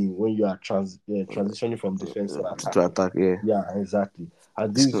 Especially when you are transitioning from defense to attack. Yeah. Yeah, exactly.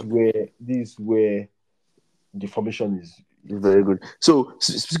 And this is where the formation is very good. So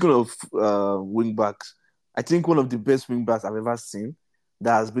speaking of wing backs, I think one of the best wing backs I've ever seen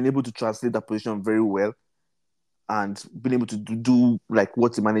that has been able to translate that position very well and been able to do like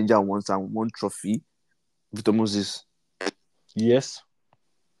what the manager wants and won trophy. Victor Moses. Yes.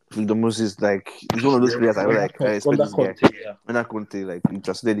 Victor Moses, like, he's one of those players I expect this guy. Under Conte, like, he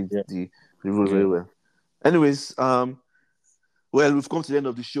translated the role very well. Anyways, well, we've come to the end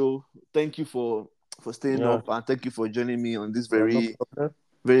of the show. Thank you for staying up, and thank you for joining me on this very,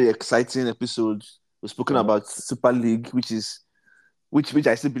 very exciting episode. We've spoken about Super League, which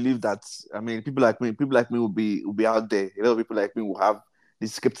I still believe that, I mean, people like me will be out there. A lot of people like me will have the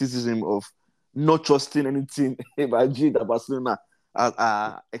skepticism of not trusting anything Madrid and Barcelona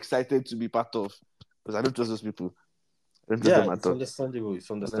are excited to be part of, because I don't trust those people. I don't trust them at all. Understandable.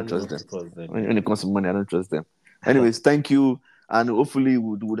 It's understandable. When it comes to money, I don't trust them. Anyways, thank you, and hopefully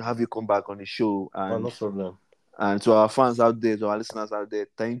we would have you come back on the show. And, no problem. And to our fans out there, to our listeners out there,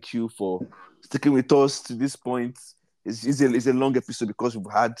 thank you for sticking with us to this point. It's a long episode because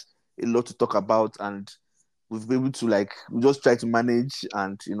we've had a lot to talk about, and we've been able to like we just try to manage,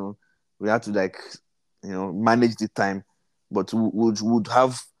 and we have to like manage the time, but we would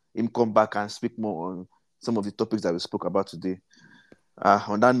have him come back and speak more on some of the topics that we spoke about today.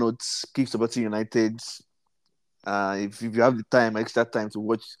 On that note, keep supporting United. If you have the time, extra time to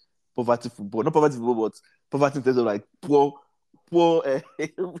watch poverty football, not poverty football, but poverty in terms of like poor,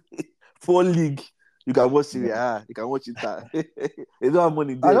 poor league. You can watch Serie A. You can watch Inter. They don't have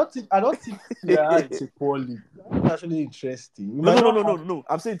money there. I don't think Serie it's a poor league. That's actually interesting. No.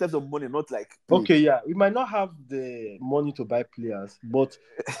 I'm saying in terms of money, not like play. Okay, yeah. We might not have the money to buy players, but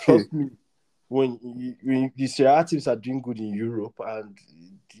trust me, when the Serie A teams are doing good in Europe, and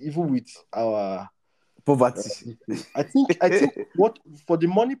even with our poverty, I think what for the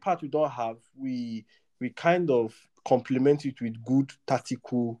money part we don't have, we kind of complement it with good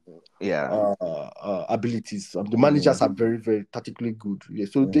tactical abilities. The managers are very, very tactically good. Yeah.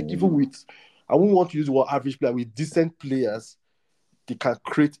 So even with, I wouldn't want to use what average player, with decent players, they can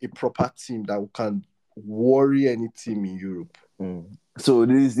create a proper team that can worry any team in Europe. So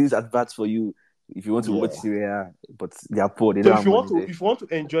these adverts for you if you want to watch Serie A, but they are poor. They don't have money. If you want to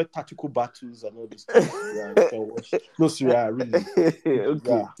enjoy tactical battles and all this stuff, you can watch. No, Serie A, really.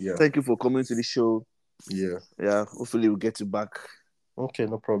 Okay. Yeah. Thank you for coming to the show. Yeah. Hopefully we'll get you back. Okay,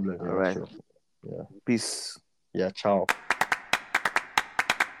 no problem. All right. Sure. Yeah. Peace. Yeah. Ciao.